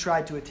 he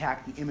tried to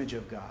attack the image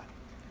of God.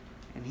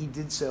 And he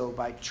did so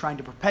by trying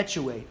to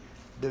perpetuate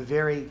the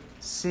very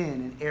sin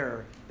and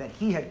error that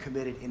he had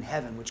committed in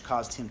heaven, which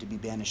caused him to be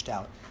banished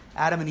out.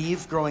 Adam and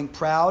Eve, growing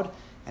proud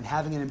and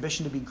having an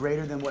ambition to be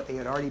greater than what they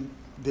had already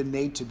been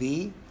made to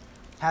be,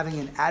 having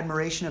an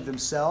admiration of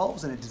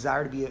themselves and a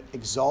desire to be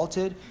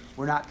exalted,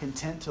 were not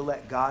content to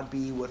let God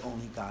be what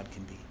only God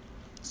can be.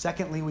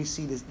 Secondly, we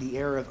see the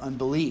error of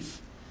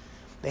unbelief.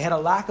 They had a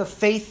lack of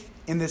faith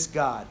in this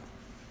God.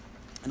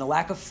 And a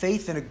lack of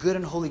faith in a good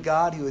and holy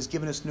God who has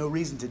given us no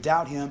reason to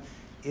doubt Him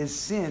is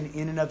sin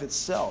in and of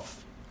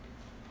itself.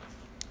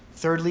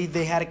 Thirdly,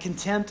 they had a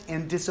contempt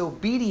and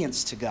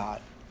disobedience to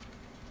God.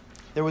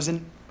 There was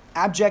an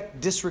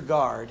abject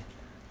disregard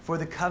for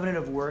the covenant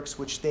of works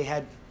which they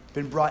had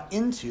been brought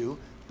into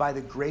by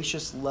the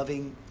gracious,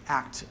 loving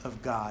act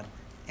of God,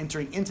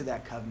 entering into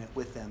that covenant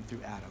with them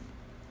through Adam.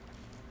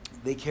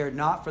 They cared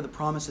not for the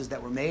promises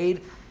that were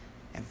made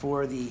and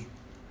for the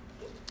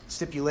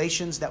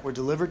stipulations that were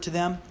delivered to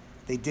them.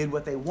 They did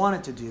what they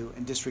wanted to do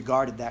and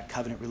disregarded that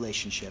covenant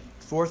relationship.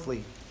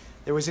 Fourthly,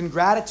 there was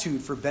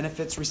ingratitude for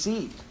benefits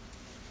received.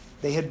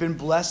 They had been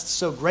blessed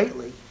so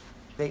greatly,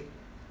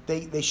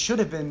 they should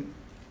have been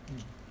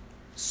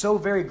so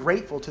very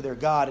grateful to their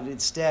God, and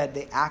instead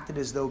they acted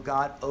as though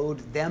God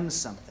owed them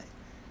something.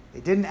 They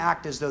didn't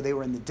act as though they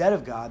were in the debt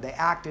of God. They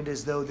acted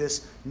as though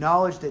this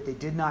knowledge that they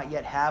did not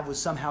yet have was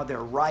somehow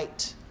their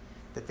right,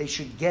 that they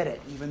should get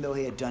it, even though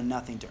they had done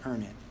nothing to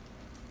earn it.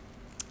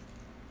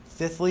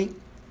 Fifthly,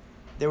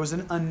 there was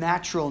an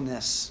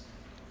unnaturalness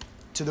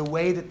to the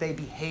way that they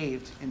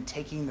behaved in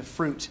taking the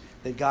fruit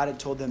that God had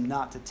told them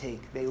not to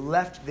take. They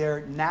left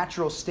their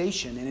natural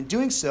station, and in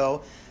doing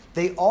so,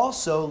 they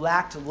also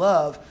lacked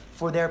love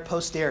for their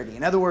posterity.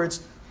 In other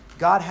words,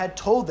 God had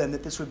told them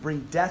that this would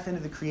bring death into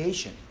the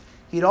creation.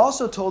 He had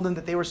also told them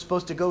that they were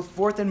supposed to go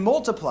forth and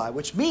multiply,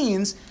 which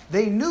means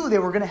they knew they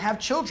were going to have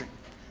children.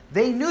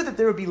 They knew that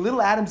there would be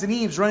little Adams and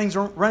Eves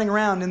running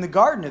around in the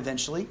garden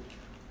eventually.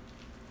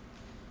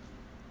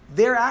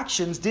 Their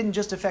actions didn't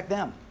just affect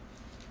them.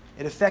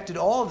 It affected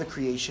all of the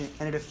creation,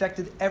 and it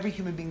affected every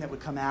human being that would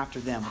come after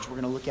them, which we're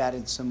going to look at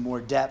in some more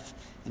depth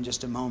in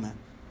just a moment.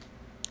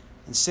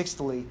 And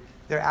sixthly,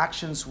 their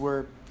actions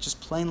were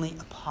just plainly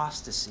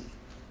apostasy.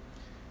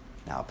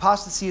 Now,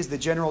 apostasy is the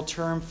general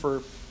term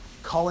for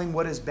calling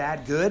what is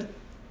bad good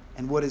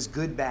and what is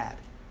good bad.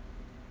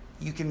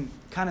 You can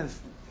kind of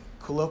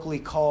colloquially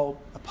call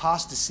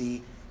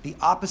apostasy the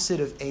opposite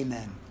of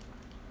amen.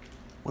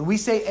 When we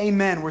say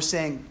amen, we're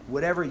saying,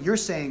 whatever you're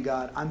saying,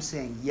 God, I'm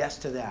saying yes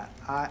to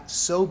that.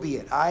 So be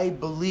it. I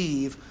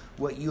believe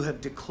what you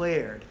have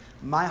declared.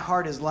 My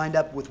heart is lined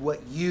up with what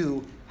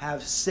you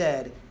have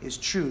said is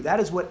true. That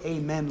is what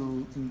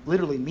amen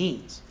literally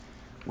means.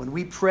 When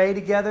we pray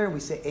together and we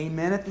say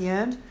amen at the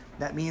end,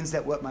 that means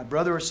that what my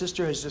brother or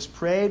sister has just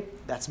prayed,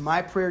 that's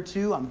my prayer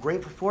too. I'm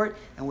grateful for it.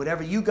 And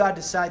whatever you, God,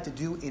 decide to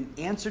do in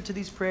answer to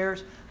these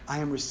prayers, I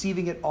am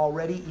receiving it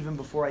already even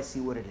before I see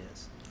what it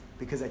is.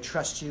 Because I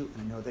trust you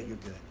and I know that you're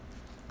good.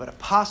 But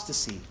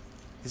apostasy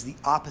is the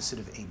opposite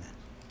of amen.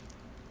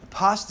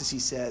 Apostasy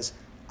says,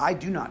 I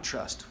do not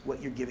trust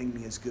what you're giving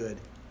me is good.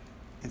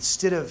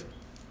 Instead of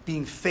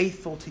being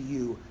faithful to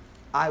you,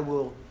 I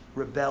will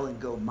rebel and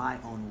go my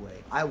own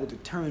way. I will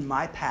determine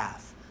my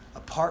path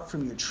apart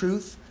from your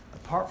truth,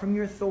 apart from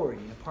your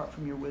authority, apart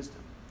from your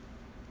wisdom.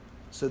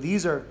 So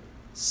these are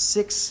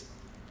 6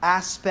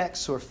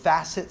 aspects or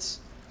facets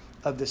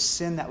of the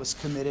sin that was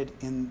committed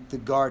in the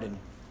garden.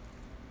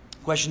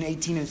 Question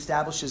 18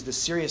 establishes the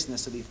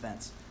seriousness of the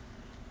offense.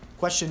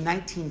 Question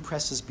 19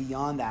 presses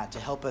beyond that to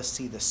help us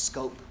see the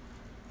scope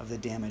of the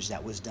damage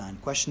that was done.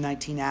 Question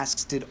 19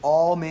 asks, did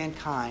all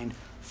mankind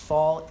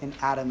fall in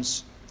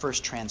Adam's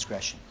first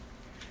transgression?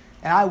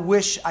 And I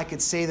wish I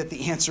could say that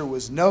the answer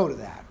was no to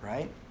that,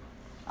 right?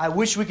 I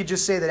wish we could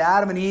just say that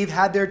Adam and Eve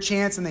had their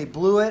chance and they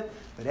blew it,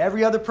 but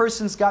every other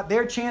person's got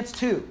their chance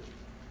too.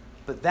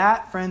 But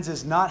that, friends,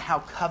 is not how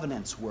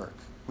covenants work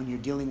when you're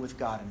dealing with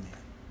God and man.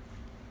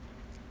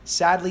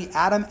 Sadly,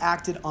 Adam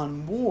acted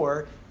on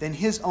more than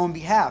his own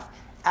behalf.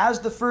 As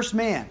the first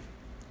man,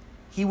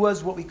 he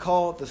was what we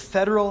call the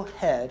federal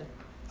head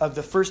of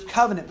the first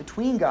covenant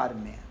between God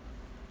and man.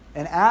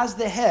 And as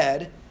the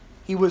head,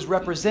 he was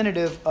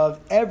representative of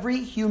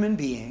every human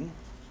being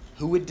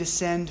who would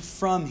descend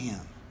from him.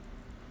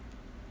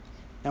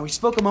 Now, we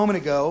spoke a moment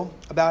ago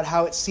about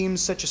how it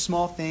seems such a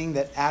small thing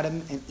that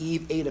Adam and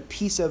Eve ate a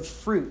piece of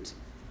fruit,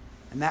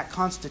 and that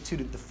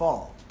constituted the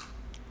fall.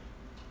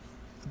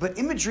 But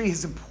imagery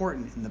is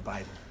important in the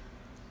Bible.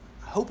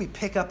 I hope we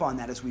pick up on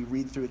that as we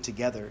read through it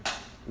together.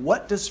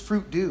 What does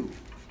fruit do?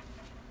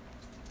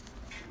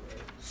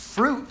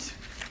 Fruit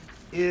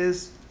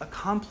is a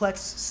complex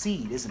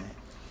seed, isn't it?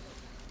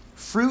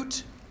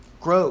 Fruit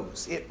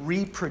grows. It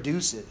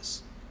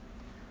reproduces.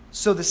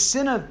 So the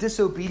sin of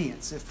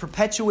disobedience, if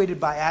perpetuated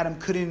by Adam,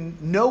 could in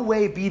no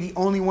way be the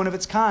only one of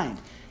its kind.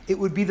 It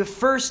would be the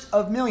first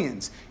of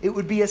millions. It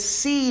would be a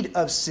seed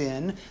of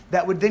sin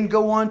that would then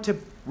go on to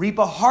reap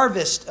a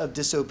harvest of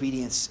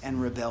disobedience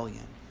and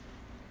rebellion.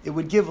 It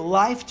would give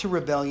life to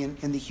rebellion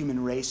in the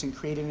human race and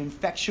create an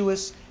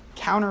infectious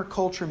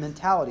counterculture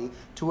mentality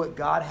to what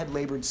God had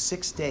labored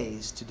 6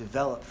 days to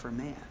develop for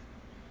man.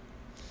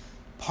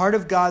 Part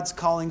of God's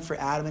calling for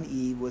Adam and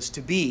Eve was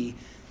to be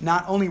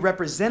not only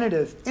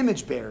representative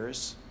image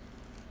bearers,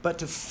 but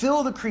to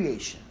fill the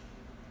creation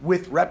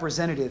with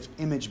representative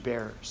image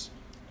bearers.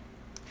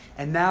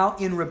 And now,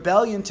 in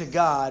rebellion to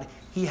God,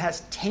 he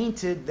has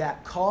tainted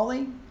that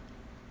calling.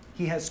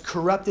 He has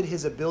corrupted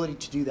his ability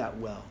to do that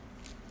well.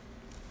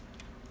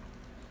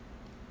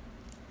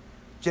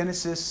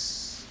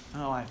 Genesis,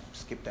 I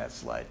skipped that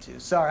slide too.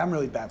 Sorry, I'm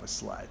really bad with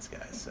slides,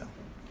 guys. So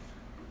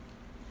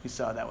you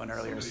saw that one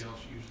earlier. Somebody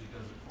else usually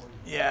does it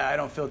for you. Yeah, I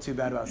don't feel too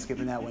bad about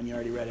skipping that one. You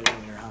already read it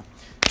earlier, huh?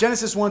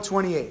 Genesis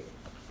 1:28.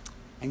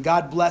 And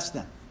God blessed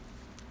them.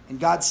 And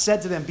God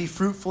said to them, be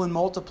fruitful and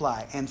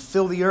multiply, and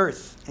fill the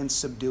earth and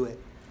subdue it,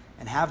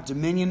 and have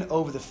dominion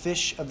over the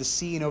fish of the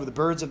sea and over the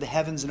birds of the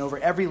heavens and over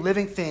every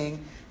living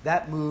thing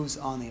that moves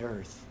on the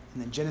earth.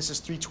 And then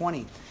Genesis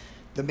 3:20.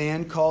 The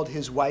man called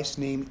his wife's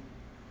name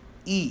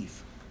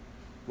Eve.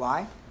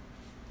 Why?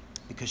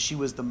 Because she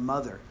was the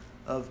mother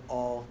of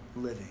all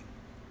living.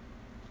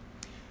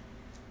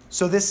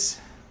 So this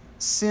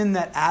sin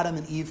that Adam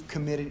and Eve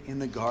committed in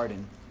the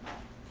garden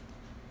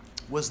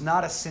was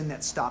not a sin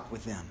that stopped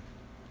with them.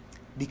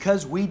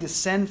 Because we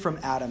descend from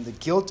Adam, the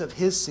guilt of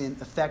his sin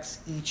affects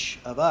each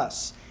of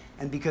us.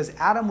 And because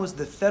Adam was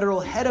the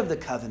federal head of the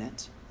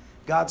covenant,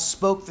 God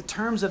spoke the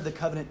terms of the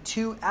covenant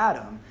to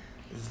Adam.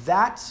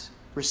 That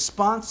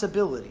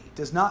responsibility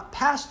does not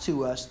pass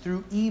to us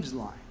through Eve's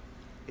line.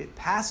 It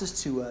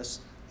passes to us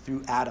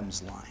through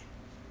Adam's line.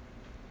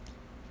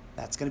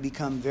 That's going to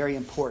become very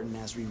important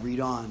as we read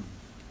on.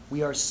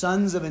 We are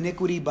sons of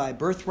iniquity by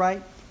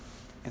birthright,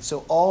 And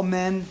so all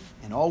men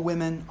and all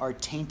women are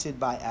tainted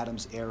by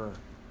Adam's error.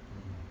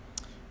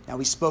 Now,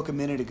 we spoke a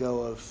minute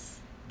ago of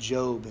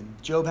Job,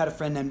 and Job had a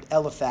friend named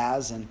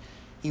Eliphaz, and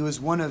he was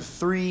one of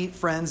 3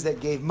 friends that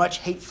gave much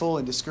hateful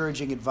and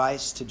discouraging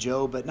advice to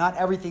Job, but not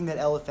everything that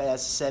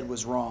Eliphaz said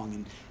was wrong.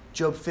 In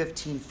Job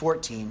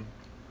 15:14,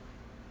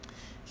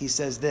 he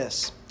says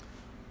this,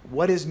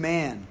 "What is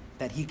man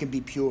that he can be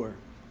pure,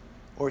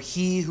 or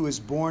he who is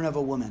born of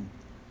a woman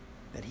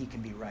that he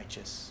can be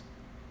righteous?"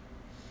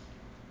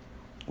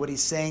 What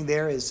he's saying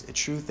there is a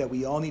truth that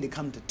we all need to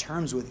come to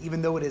terms with,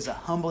 even though it is a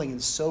humbling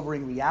and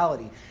sobering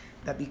reality,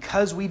 that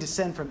because we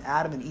descend from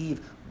Adam and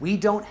Eve, we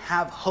don't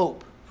have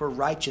hope for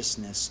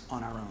righteousness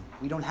on our own.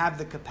 We don't have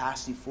the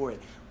capacity for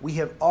it. We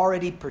have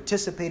already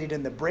participated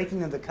in the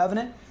breaking of the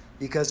covenant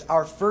because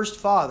our first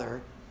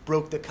father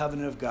broke the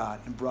covenant of God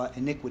and brought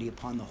iniquity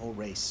upon the whole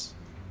race.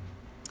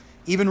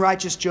 Even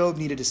righteous Job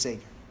needed a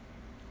Savior.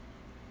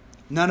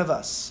 None of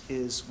us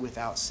is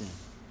without sin.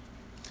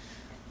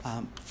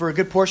 For a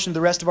good portion of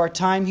the rest of our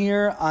time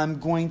here, I'm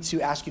going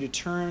to ask you to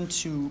turn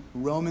to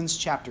Romans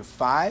chapter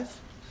 5.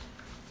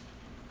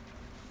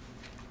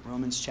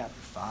 Romans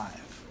chapter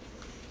 5.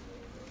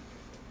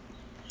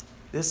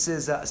 This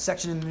is a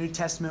section in the New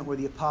Testament where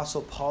the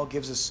Apostle Paul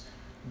gives us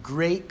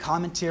great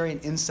commentary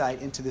and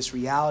insight into this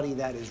reality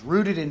that is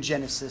rooted in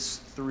Genesis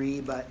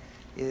 3, but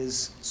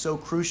is so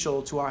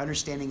crucial to our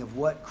understanding of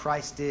what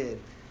Christ did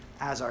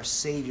as our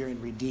Savior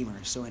and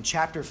Redeemer. So in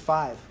chapter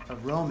 5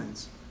 of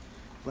Romans,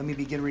 let me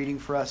begin reading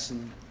for us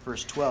in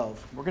verse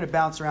 12. We're going to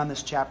bounce around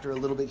this chapter a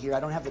little bit here. I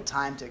don't have the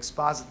time to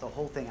exposit the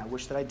whole thing. I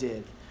wish that I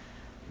did.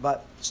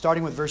 But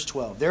starting with verse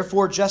 12.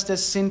 "Therefore, just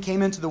as sin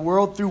came into the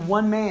world through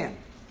one man,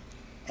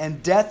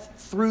 and death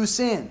through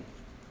sin,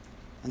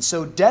 and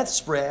so death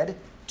spread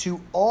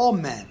to all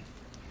men,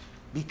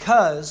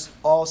 because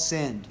all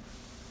sinned.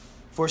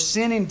 For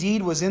sin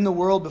indeed was in the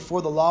world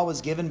before the law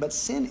was given, but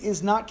sin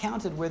is not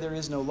counted where there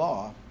is no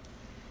law.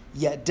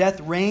 Yet death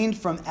reigned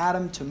from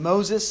Adam to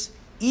Moses,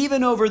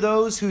 even over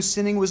those whose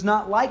sinning was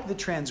not like the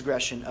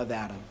transgression of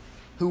Adam,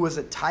 who was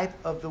a type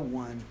of the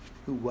one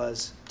who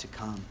was to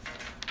come."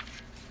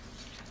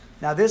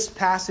 Now, this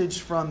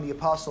passage from the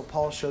Apostle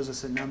Paul shows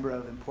us a number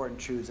of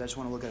important truths. I just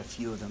want to look at a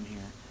few of them here.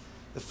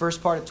 The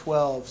first part of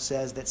 12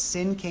 says that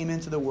sin came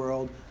into the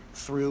world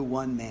through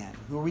one man.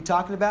 Who are we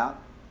talking about?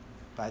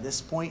 By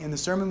this point in the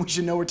sermon, we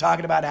should know we're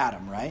talking about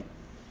Adam, right?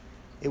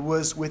 It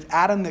was with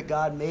Adam that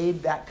God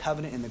made that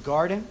covenant in the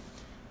garden,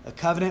 a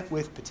covenant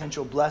with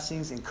potential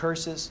blessings and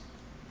curses.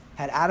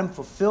 Had Adam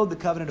fulfilled the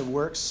covenant of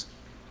works,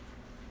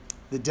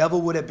 the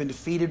devil would have been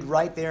defeated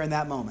right there in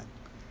that moment.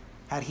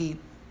 Had he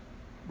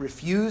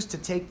refused to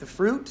take the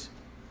fruit,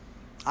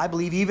 I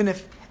believe even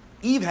if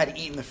Eve had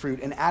eaten the fruit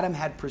and Adam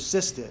had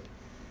persisted,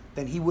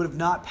 then he would have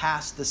not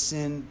passed the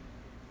sin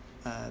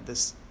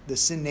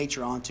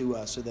nature onto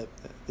us, or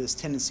this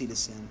tendency to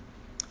sin.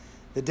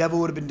 The devil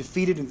would have been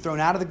defeated and thrown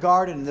out of the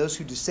garden, and those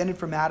who descended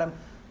from Adam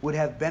would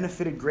have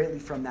benefited greatly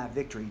from that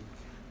victory.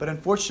 But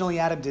unfortunately,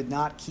 Adam did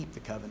not keep the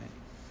covenant,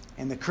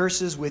 and the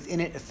curses within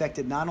it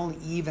affected not only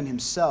Eve and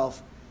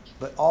himself,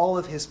 but all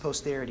of his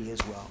posterity as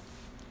well.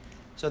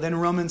 So then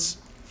Romans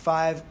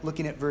 5,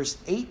 looking at verse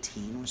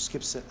 18, which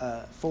skips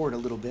forward a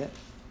little bit,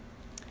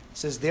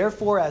 says,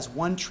 "Therefore, as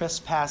one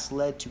trespass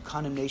led to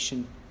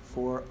condemnation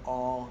for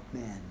all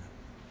men."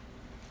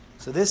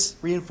 So this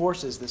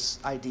reinforces this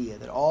idea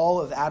that all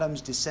of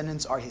Adam's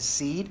descendants are his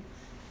seed,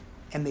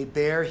 and they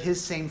bear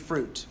his same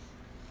fruit.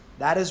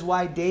 That is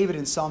why David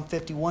in Psalm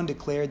 51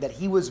 declared that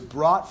he was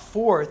brought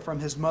forth from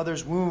his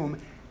mother's womb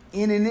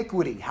in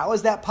iniquity. How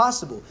is that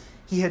possible?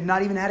 He had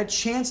not even had a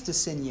chance to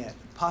sin yet.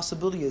 The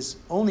possibility is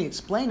only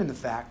explained in the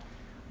fact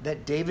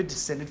that David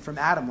descended from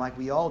Adam like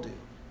we all do.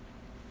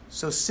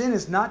 So sin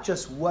is not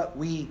just what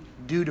we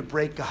do to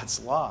break God's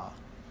law.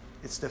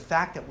 It's the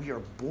fact that we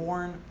are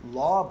born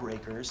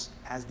lawbreakers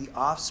as the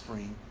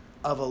offspring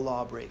of a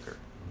lawbreaker.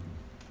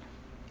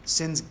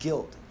 Sin's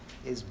guilt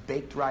is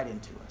baked right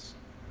into us.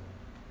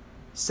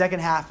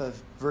 Second half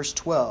of verse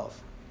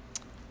 12.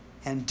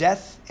 "And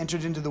death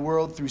entered into the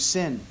world through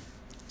sin.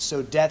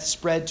 So death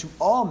spread to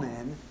all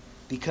men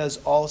because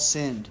all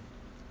sinned.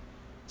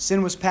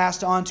 Sin was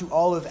passed on to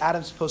all of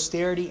Adam's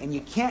posterity, and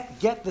you can't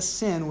get the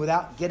sin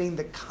without getting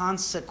the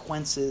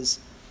consequences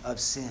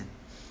of sin.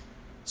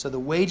 So the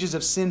wages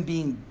of sin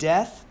being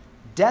death,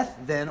 death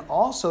then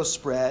also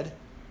spread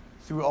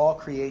through all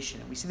creation."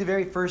 And we see the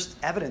very first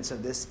evidence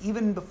of this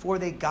even before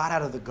they got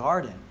out of the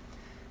garden.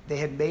 They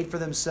had made for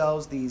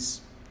themselves these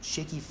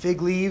shaky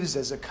fig leaves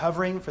as a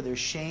covering for their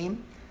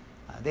shame.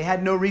 They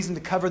had no reason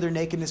to cover their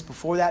nakedness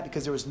before that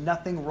because there was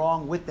nothing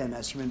wrong with them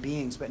as human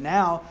beings. But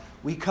now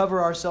we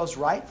cover ourselves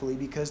rightfully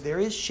because there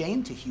is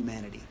shame to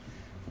humanity.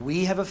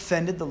 We have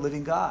offended the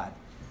living God.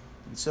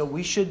 And so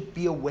we should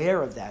be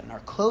aware of that, and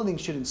our clothing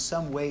should in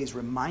some ways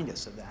remind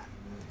us of that.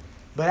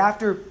 But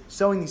after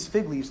sewing these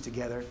fig leaves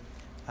together,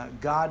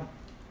 God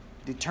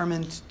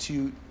determined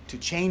to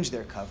change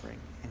their covering.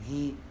 And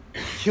he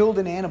killed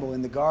an animal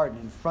in the garden,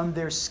 and from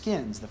their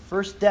skins, the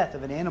first death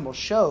of an animal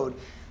showed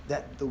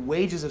that the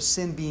wages of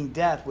sin being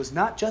death was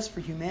not just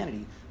for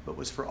humanity, but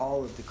was for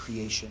all of the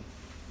creation.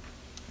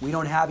 We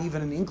don't have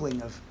even an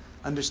inkling of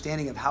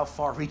understanding of how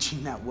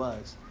far-reaching that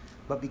was.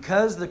 But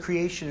because the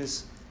creation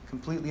is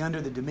completely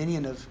under the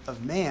dominion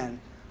of man,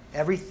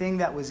 everything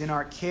that was in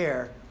our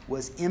care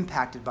was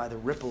impacted by the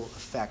ripple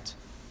effect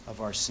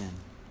of our sin.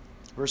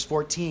 Verse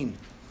 14,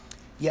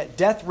 yet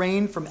death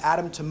reigned from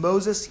Adam to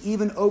Moses,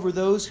 even over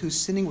those whose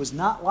sinning was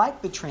not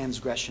like the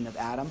transgression of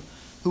Adam,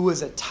 who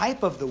was a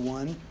type of the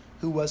one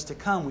who was to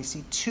come. We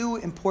see two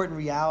important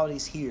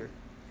realities here.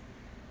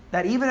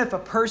 That even if a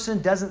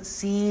person doesn't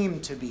seem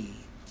to be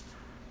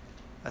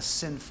a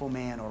sinful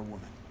man or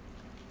woman,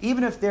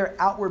 even if their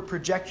outward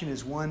projection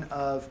is one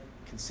of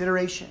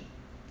consideration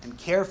and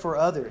care for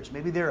others,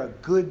 maybe they're a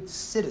good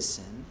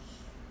citizen,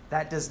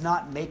 that does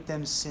not make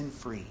them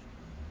sin-free.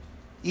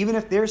 Even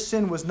if their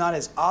sin was not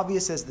as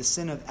obvious as the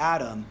sin of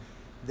Adam,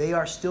 they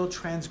are still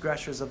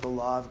transgressors of the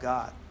law of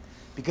God.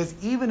 Because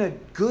even a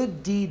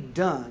good deed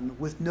done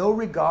with no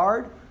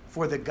regard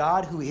for the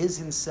God who is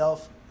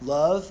himself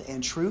love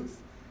and truth,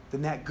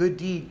 then that good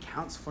deed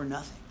counts for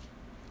nothing.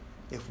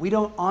 If we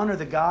don't honor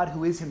the God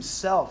who is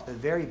himself the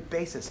very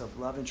basis of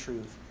love and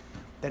truth,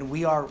 then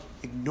we are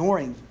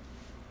ignoring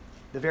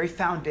the very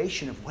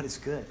foundation of what is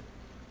good.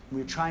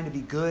 We're trying to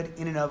be good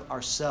in and of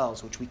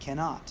ourselves, which we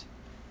cannot.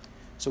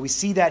 So we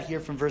see that here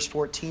from verse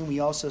 14. We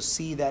also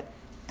see that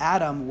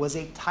Adam was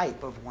a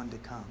type of one to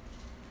come.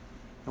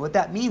 And what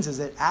that means is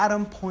that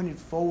Adam pointed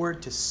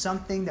forward to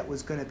something that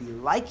was going to be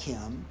like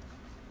him,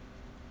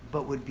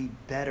 but would be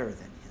better than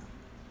him.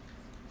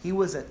 He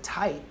was a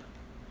type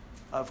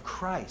of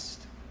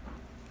Christ.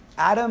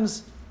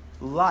 Adam's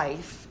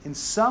life, in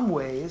some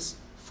ways,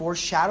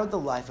 foreshadowed the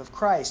life of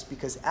Christ,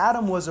 because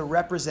Adam was a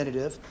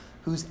representative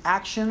whose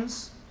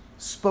actions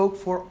spoke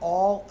for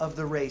all of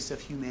the race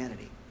of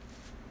humanity.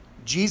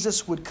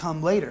 Jesus would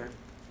come later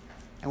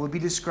and would be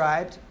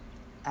described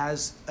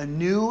as a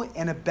new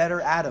and a better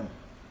Adam.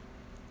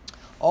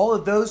 All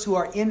of those who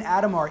are in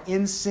Adam are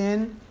in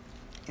sin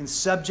and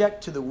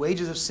subject to the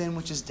wages of sin,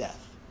 which is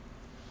death.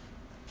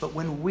 But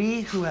when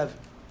we who have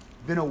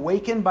been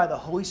awakened by the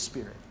Holy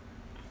Spirit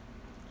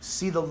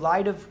see the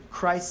light of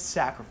Christ's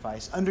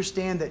sacrifice,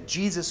 understand that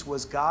Jesus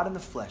was God in the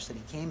flesh, that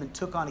he came and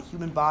took on a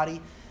human body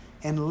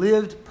and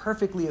lived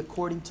perfectly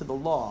according to the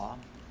law,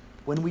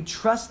 when we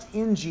trust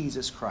in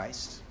Jesus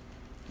Christ,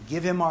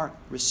 give him our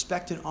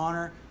respect and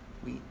honor,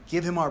 we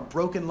give him our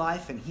broken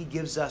life, and he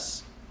gives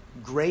us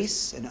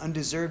grace, an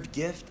undeserved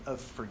gift of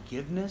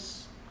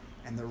forgiveness,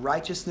 and the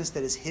righteousness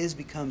that is his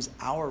becomes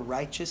our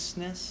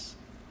righteousness,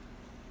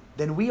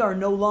 then we are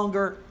no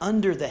longer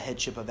under the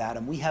headship of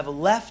Adam. We have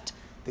left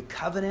the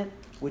covenant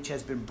which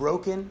has been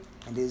broken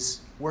and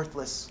is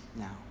worthless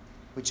now,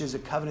 which is a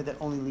covenant that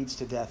only leads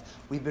to death.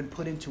 We've been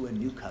put into a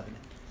new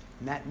covenant.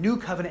 And that new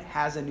covenant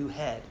has a new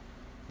head.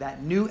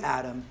 That new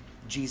Adam,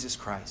 Jesus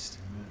Christ.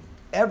 Amen.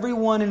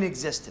 Everyone in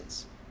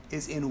existence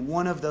is in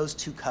one of those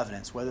two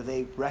covenants, whether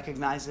they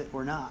recognize it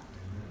or not.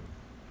 Amen.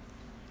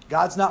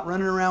 God's not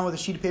running around with a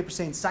sheet of paper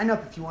saying, sign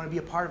up if you want to be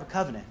a part of a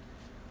covenant.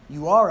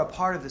 You are a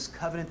part of this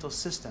covenantal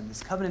system.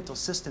 This covenantal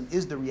system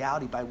is the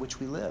reality by which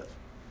we live.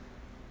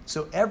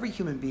 So every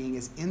human being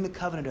is in the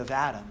covenant of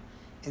Adam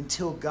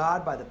until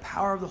God, by the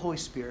power of the Holy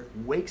Spirit,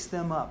 wakes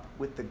them up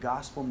with the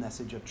gospel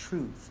message of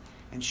truth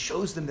and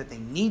shows them that they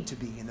need to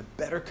be in the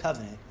better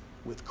covenant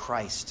with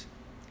Christ.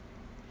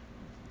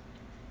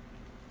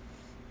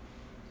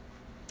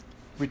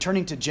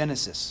 Returning to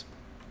Genesis,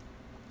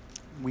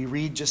 we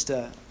read just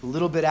a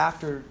little bit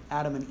after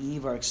Adam and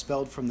Eve are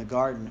expelled from the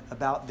garden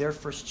about their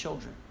first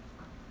children.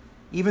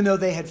 Even though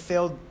they had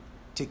failed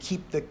to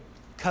keep the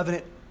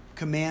covenant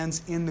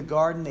commands in the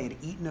garden, they had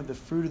eaten of the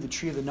fruit of the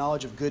tree of the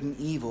knowledge of good and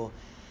evil,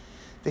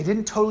 they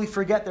didn't totally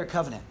forget their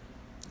covenant.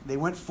 They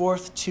went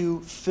forth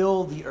to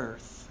fill the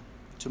earth,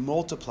 to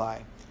multiply,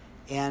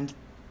 and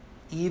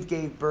Eve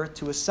gave birth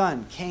to a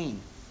son, Cain.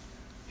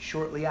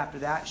 Shortly after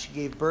that, she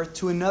gave birth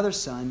to another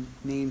son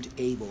named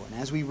Abel.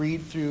 And as we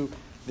read through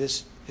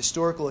this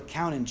historical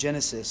account in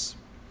Genesis,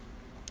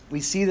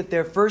 we see that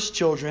their first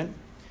children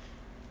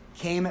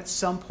came at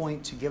some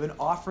point to give an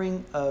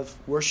offering of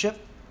worship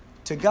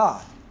to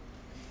God.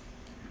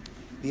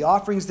 The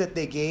offerings that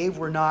they gave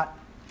were not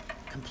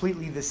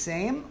completely the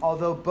same,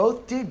 although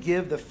both did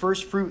give the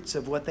first fruits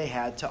of what they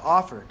had to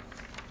offer.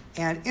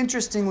 And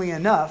interestingly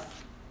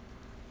enough,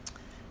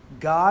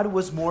 God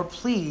was more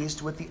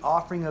pleased with the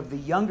offering of the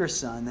younger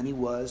son than he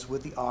was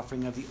with the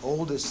offering of the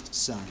oldest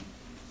son.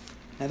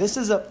 Now this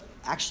is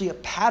actually a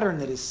pattern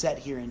that is set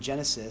here in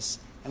Genesis,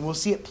 and we'll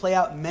see it play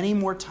out many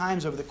more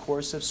times over the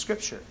course of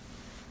Scripture.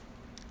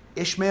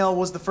 Ishmael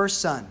was the first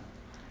son,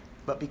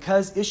 but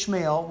because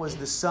Ishmael was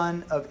the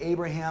son of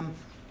Abraham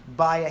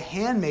by a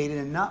handmaiden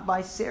and not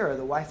by Sarah,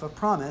 the wife of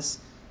promise,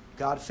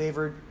 God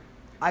favored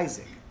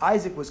Isaac.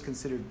 Isaac was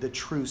considered the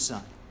true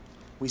son.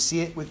 We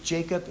see it with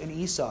Jacob and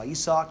Esau.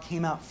 Esau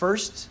came out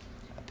first,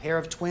 a pair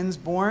of twins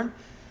born,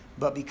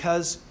 but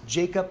because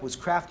Jacob was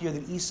craftier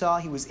than Esau,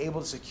 he was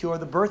able to secure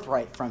the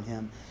birthright from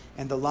him,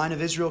 and the line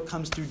of Israel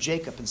comes through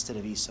Jacob instead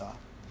of Esau.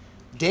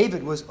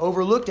 David was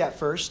overlooked at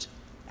first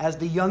as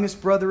the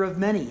youngest brother of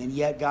many, and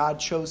yet God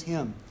chose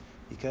him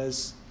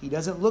because he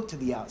doesn't look to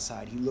the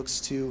outside. He looks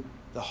to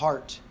the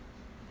heart.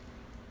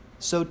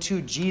 So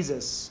too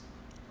Jesus,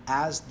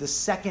 as the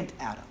second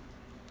Adam,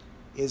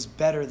 is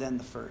better than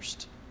the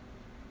first.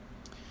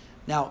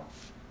 Now,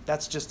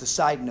 that's just a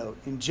side note.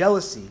 In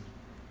jealousy,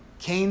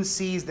 Cain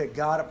sees that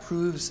God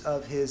approves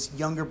of his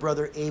younger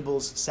brother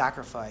Abel's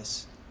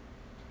sacrifice.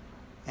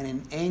 And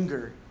in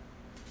anger,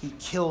 he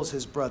kills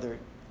his brother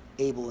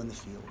Abel in the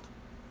field.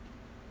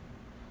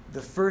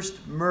 The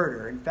first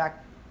murder, in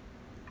fact,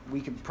 we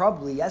can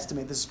probably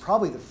estimate this is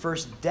probably the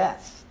first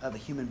death of a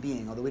human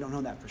being, although we don't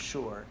know that for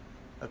sure,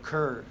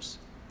 occurs.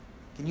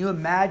 Can you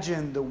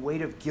imagine the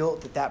weight of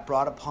guilt that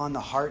brought upon the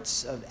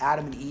hearts of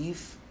Adam and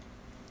Eve,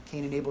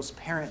 Cain and Abel's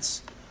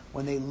parents,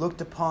 when they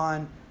looked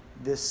upon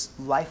this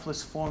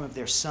lifeless form of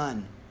their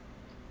son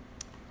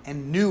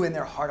and knew in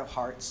their heart of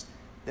hearts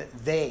that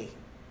they,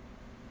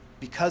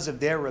 because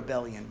of their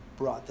rebellion,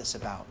 brought this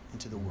about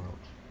into the world?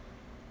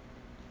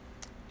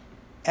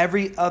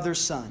 Every other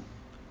son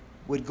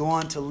would go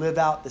on to live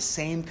out the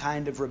same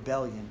kind of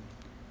rebellion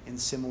in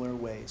similar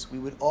ways. We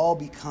would all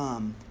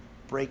become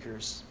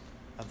breakers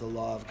of the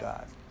law of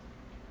God.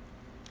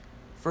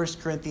 1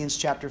 Corinthians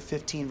chapter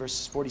 15,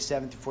 verses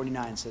 47 through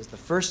 49 says, "The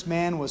first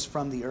man was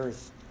from the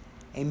earth,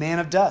 a man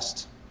of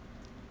dust.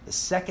 The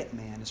second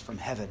man is from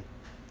heaven.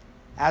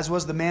 As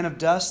was the man of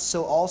dust,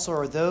 so also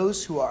are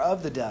those who are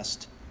of the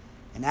dust.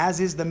 And as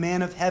is the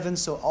man of heaven,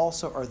 so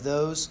also are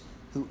those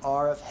who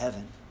are of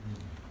heaven.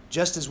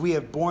 Just as we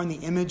have borne the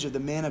image of the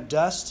man of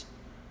dust,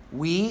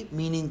 we,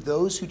 meaning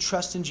those who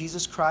trust in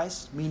Jesus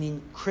Christ,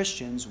 meaning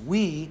Christians,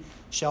 we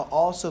shall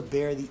also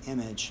bear the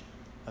image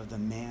of the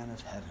man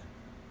of heaven."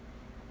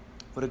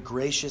 What a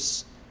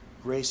gracious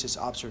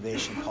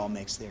observation Paul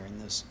makes there in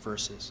those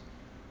verses.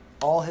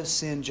 All have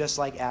sinned just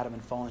like Adam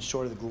and fallen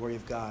short of the glory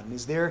of God. And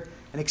is there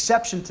an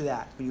exception to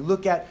that? When you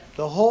look at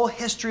the whole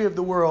history of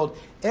the world,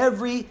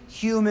 every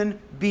human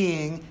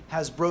being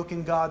has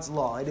broken God's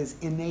law. It is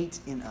innate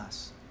in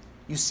us.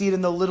 You see it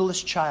in the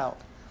littlest child.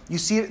 You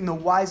see it in the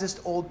wisest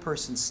old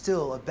person,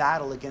 still a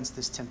battle against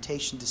this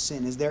temptation to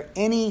sin. Is there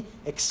any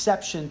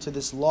exception to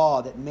this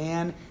law that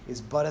man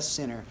is but a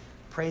sinner?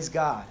 Praise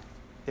God,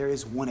 there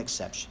is one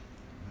exception.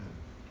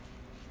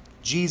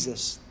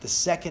 Jesus, the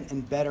second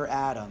and better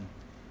Adam,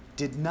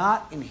 did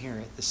not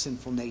inherit the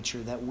sinful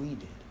nature that we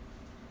did.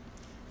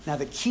 Now,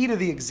 the key to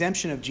the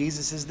exemption of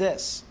Jesus is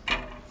this.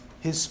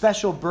 His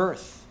special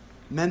birth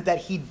meant that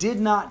he did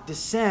not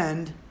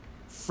descend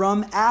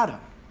from Adam.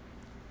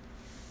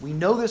 We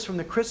know this from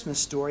the Christmas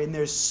story, and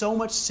there's so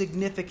much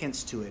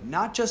significance to it,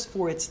 not just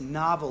for its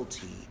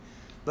novelty,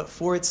 but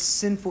for its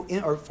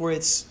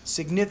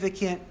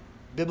significant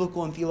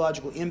biblical and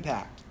theological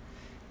impact.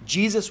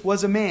 Jesus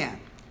was a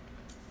man.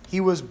 He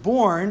was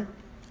born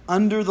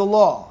under the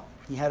law.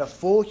 He had a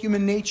full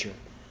human nature.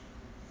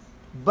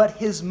 But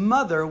his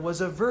mother was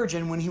a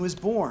virgin when he was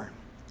born.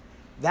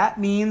 That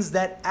means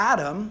that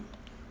Adam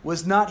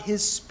was not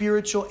his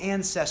spiritual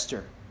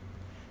ancestor.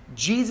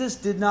 Jesus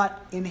did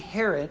not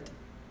inherit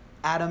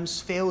Adam's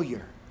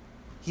failure.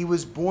 He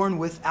was born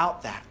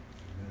without that.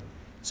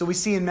 So we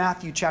see in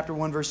Matthew chapter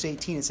 1, verse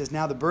 18, it says,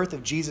 "Now the birth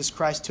of Jesus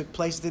Christ took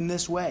place in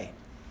this way.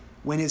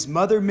 When his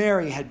mother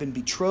Mary had been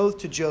betrothed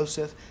to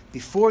Joseph,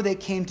 before they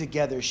came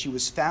together, she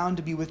was found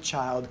to be with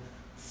child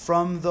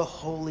from the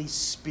Holy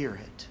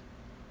Spirit."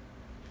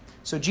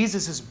 So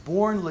Jesus is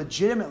born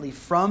legitimately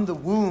from the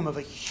womb of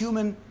a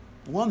human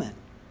woman.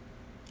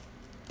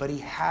 But he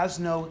has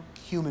no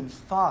human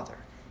father.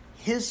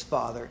 His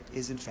father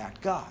is in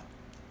fact God.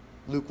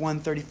 Luke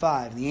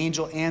 1:35, "The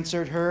angel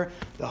answered her,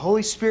 'The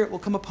Holy Spirit will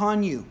come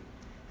upon you,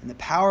 and the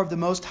power of the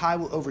Most High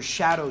will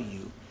overshadow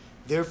you.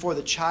 Therefore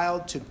the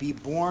child to be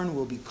born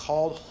will be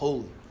called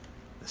Holy,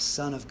 the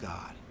Son of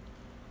God.'"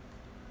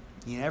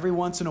 You know, every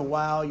once in a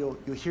while, you'll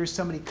hear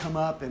somebody come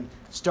up and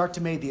start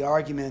to make the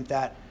argument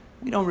that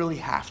we don't really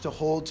have to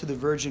hold to the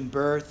virgin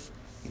birth.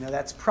 You know,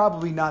 that's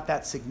probably not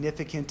that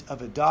significant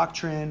of a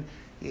doctrine.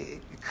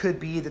 It could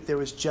be that there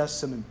was just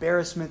some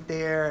embarrassment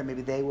there, and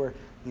maybe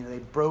they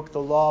broke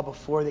the law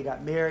before they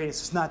got married.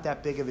 It's just not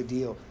that big of a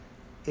deal.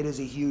 It is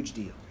a huge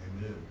deal.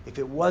 Amen. If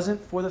it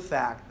wasn't for the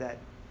fact that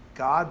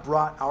God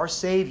brought our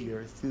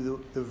Savior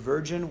through the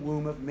virgin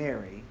womb of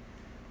Mary,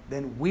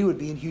 then we would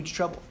be in huge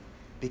trouble.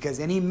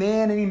 Because any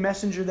man, any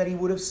messenger that he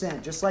would have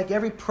sent, just like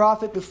every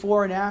prophet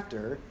before and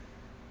after,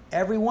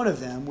 every one of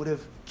them would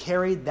have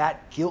carried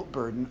that guilt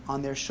burden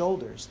on their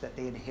shoulders that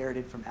they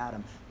inherited from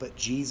Adam. But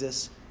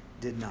Jesus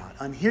did not.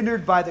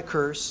 Unhindered by the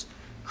curse,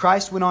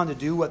 Christ went on to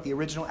do what the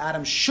original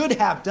Adam should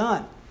have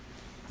done.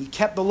 He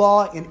kept the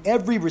law in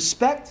every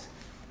respect.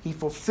 He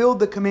fulfilled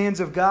the commands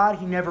of God.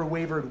 He never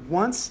wavered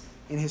once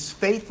in his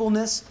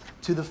faithfulness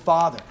to the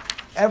Father.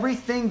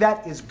 Everything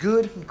that is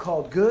good, he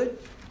called good.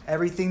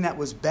 Everything that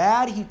was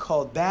bad, he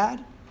called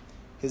bad.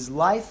 His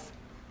life,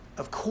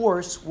 of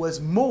course,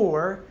 was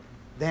more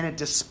than a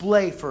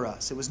display for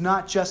us. It was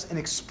not just an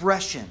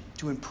expression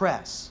to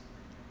impress.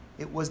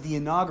 It was the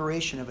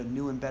inauguration of a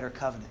new and better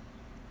covenant.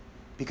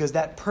 Because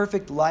that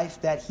perfect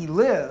life that he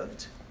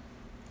lived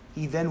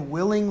he then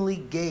willingly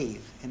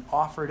gave and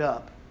offered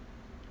up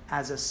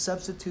as a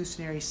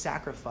substitutionary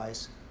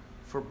sacrifice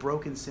for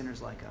broken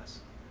sinners like us.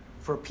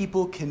 For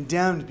people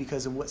condemned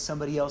because of what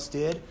somebody else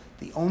did,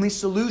 the only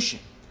solution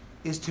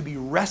is to be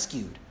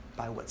rescued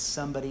by what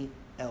somebody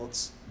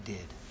else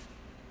did.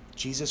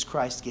 Jesus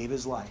Christ gave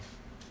his life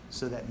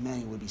so that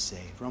many would be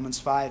saved.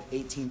 Romans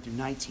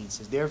 5:18-19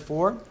 says,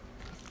 therefore,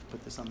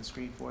 put this on the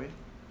screen for you.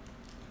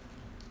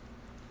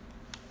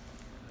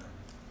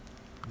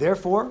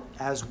 Therefore,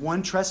 as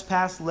one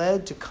trespass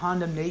led to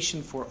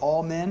condemnation for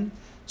all men,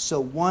 so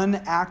one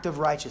act of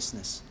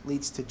righteousness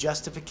leads to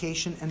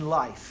justification and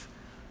life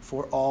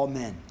for all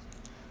men.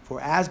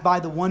 For as by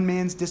the one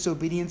man's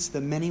disobedience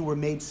the many were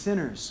made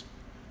sinners,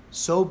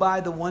 so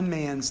by the one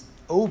man's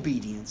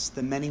obedience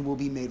the many will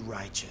be made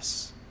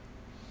righteous.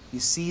 You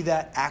see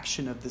that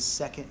action of the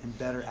second and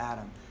better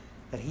Adam,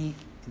 that he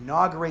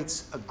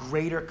inaugurates a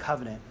greater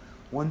covenant,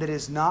 one that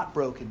is not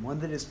broken, one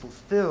that is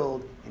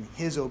fulfilled in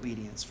his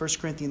obedience. 1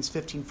 Corinthians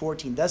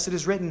 15:14, thus it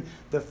is written,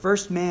 the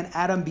first man,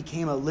 Adam,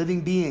 became a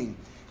living being,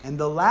 and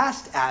the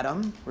last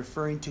Adam,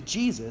 referring to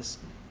Jesus,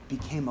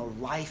 became a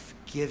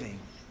life-giving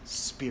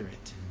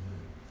spirit.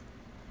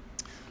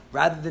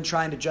 Rather than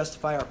trying to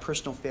justify our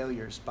personal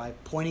failures by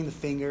pointing the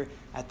finger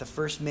at the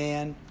first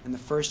man and the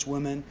first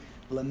woman,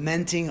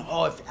 lamenting,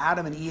 if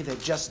Adam and Eve had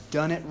just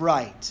done it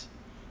right,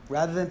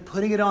 rather than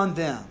putting it on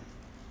them,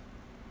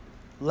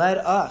 let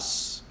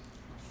us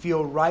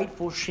feel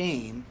rightful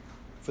shame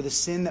for the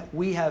sin that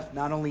we have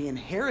not only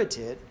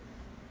inherited,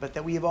 but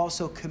that we have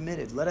also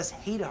committed. Let us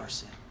hate our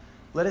sin.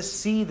 Let us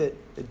see the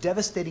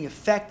devastating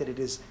effect that it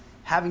is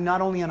having not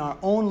only on our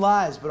own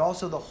lives, but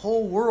also the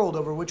whole world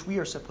over which we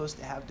are supposed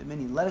to have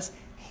dominion. Let us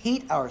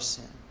hate our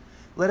sin.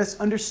 Let us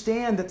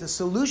understand that the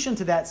solution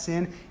to that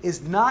sin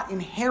is not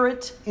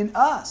inherent in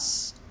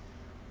us,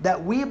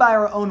 that we by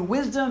our own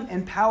wisdom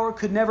and power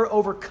could never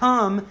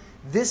overcome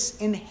this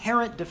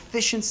inherent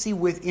deficiency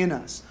within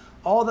us.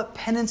 All the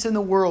penance in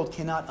the world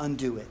cannot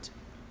undo it.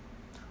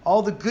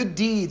 All the good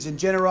deeds and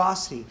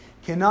generosity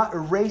cannot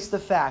erase the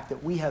fact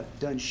that we have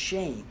done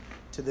shame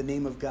to the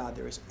name of God.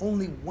 There is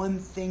only one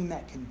thing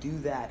that can do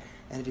that,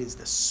 and it is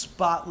the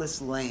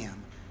spotless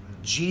Lamb,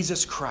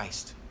 Jesus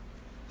Christ,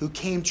 who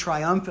came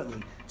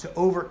triumphantly to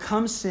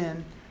overcome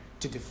sin,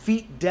 to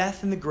defeat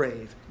death and the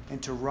grave,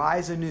 and to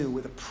rise anew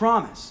with a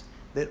promise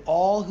that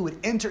all who would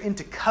enter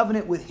into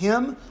covenant with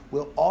him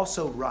will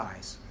also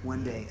rise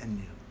one day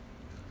anew.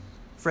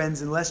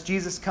 Friends, unless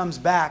Jesus comes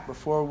back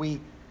before we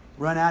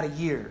run out of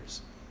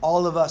years,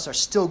 all of us are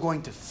still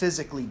going to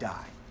physically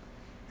die.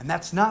 And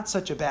that's not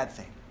such a bad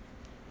thing,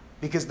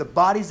 because the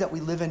bodies that we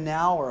live in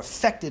now are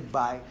affected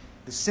by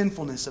the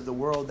sinfulness of the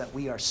world that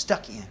we are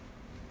stuck in.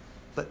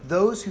 But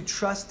those who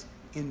trust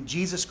in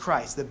Jesus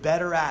Christ, the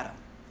better Adam,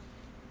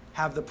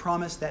 have the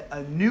promise that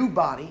a new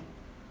body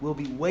will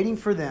be waiting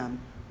for them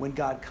when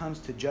God comes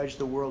to judge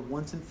the world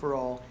once and for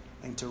all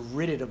and to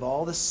rid it of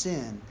all the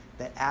sin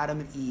that Adam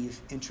and Eve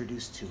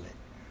introduced to it.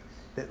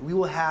 That we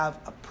will have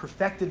a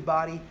perfected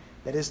body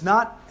that is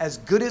not as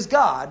good as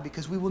God,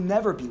 because we will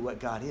never be what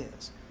God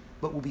is,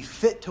 but will be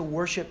fit to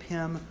worship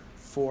him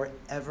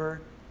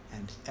forever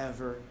and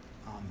ever.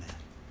 Amen.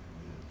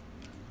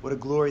 What a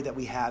glory that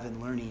we have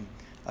in learning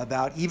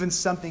about even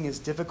something as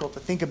difficult to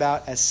think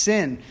about as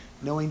sin,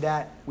 knowing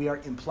that we are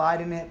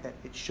implied in it, that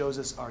it shows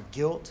us our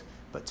guilt.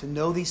 But to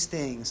know these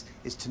things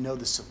is to know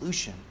the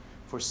solution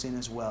for sin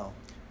as well.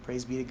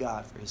 Praise be to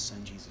God for his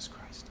Son, Jesus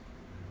Christ.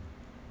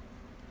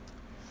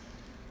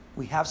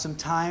 We have some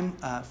time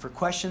for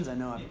questions. I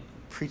know I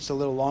preached a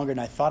little longer than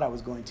I thought I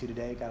was going to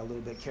today. Got a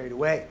little bit carried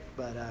away.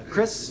 But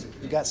Chris,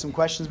 you got some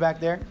questions back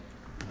there?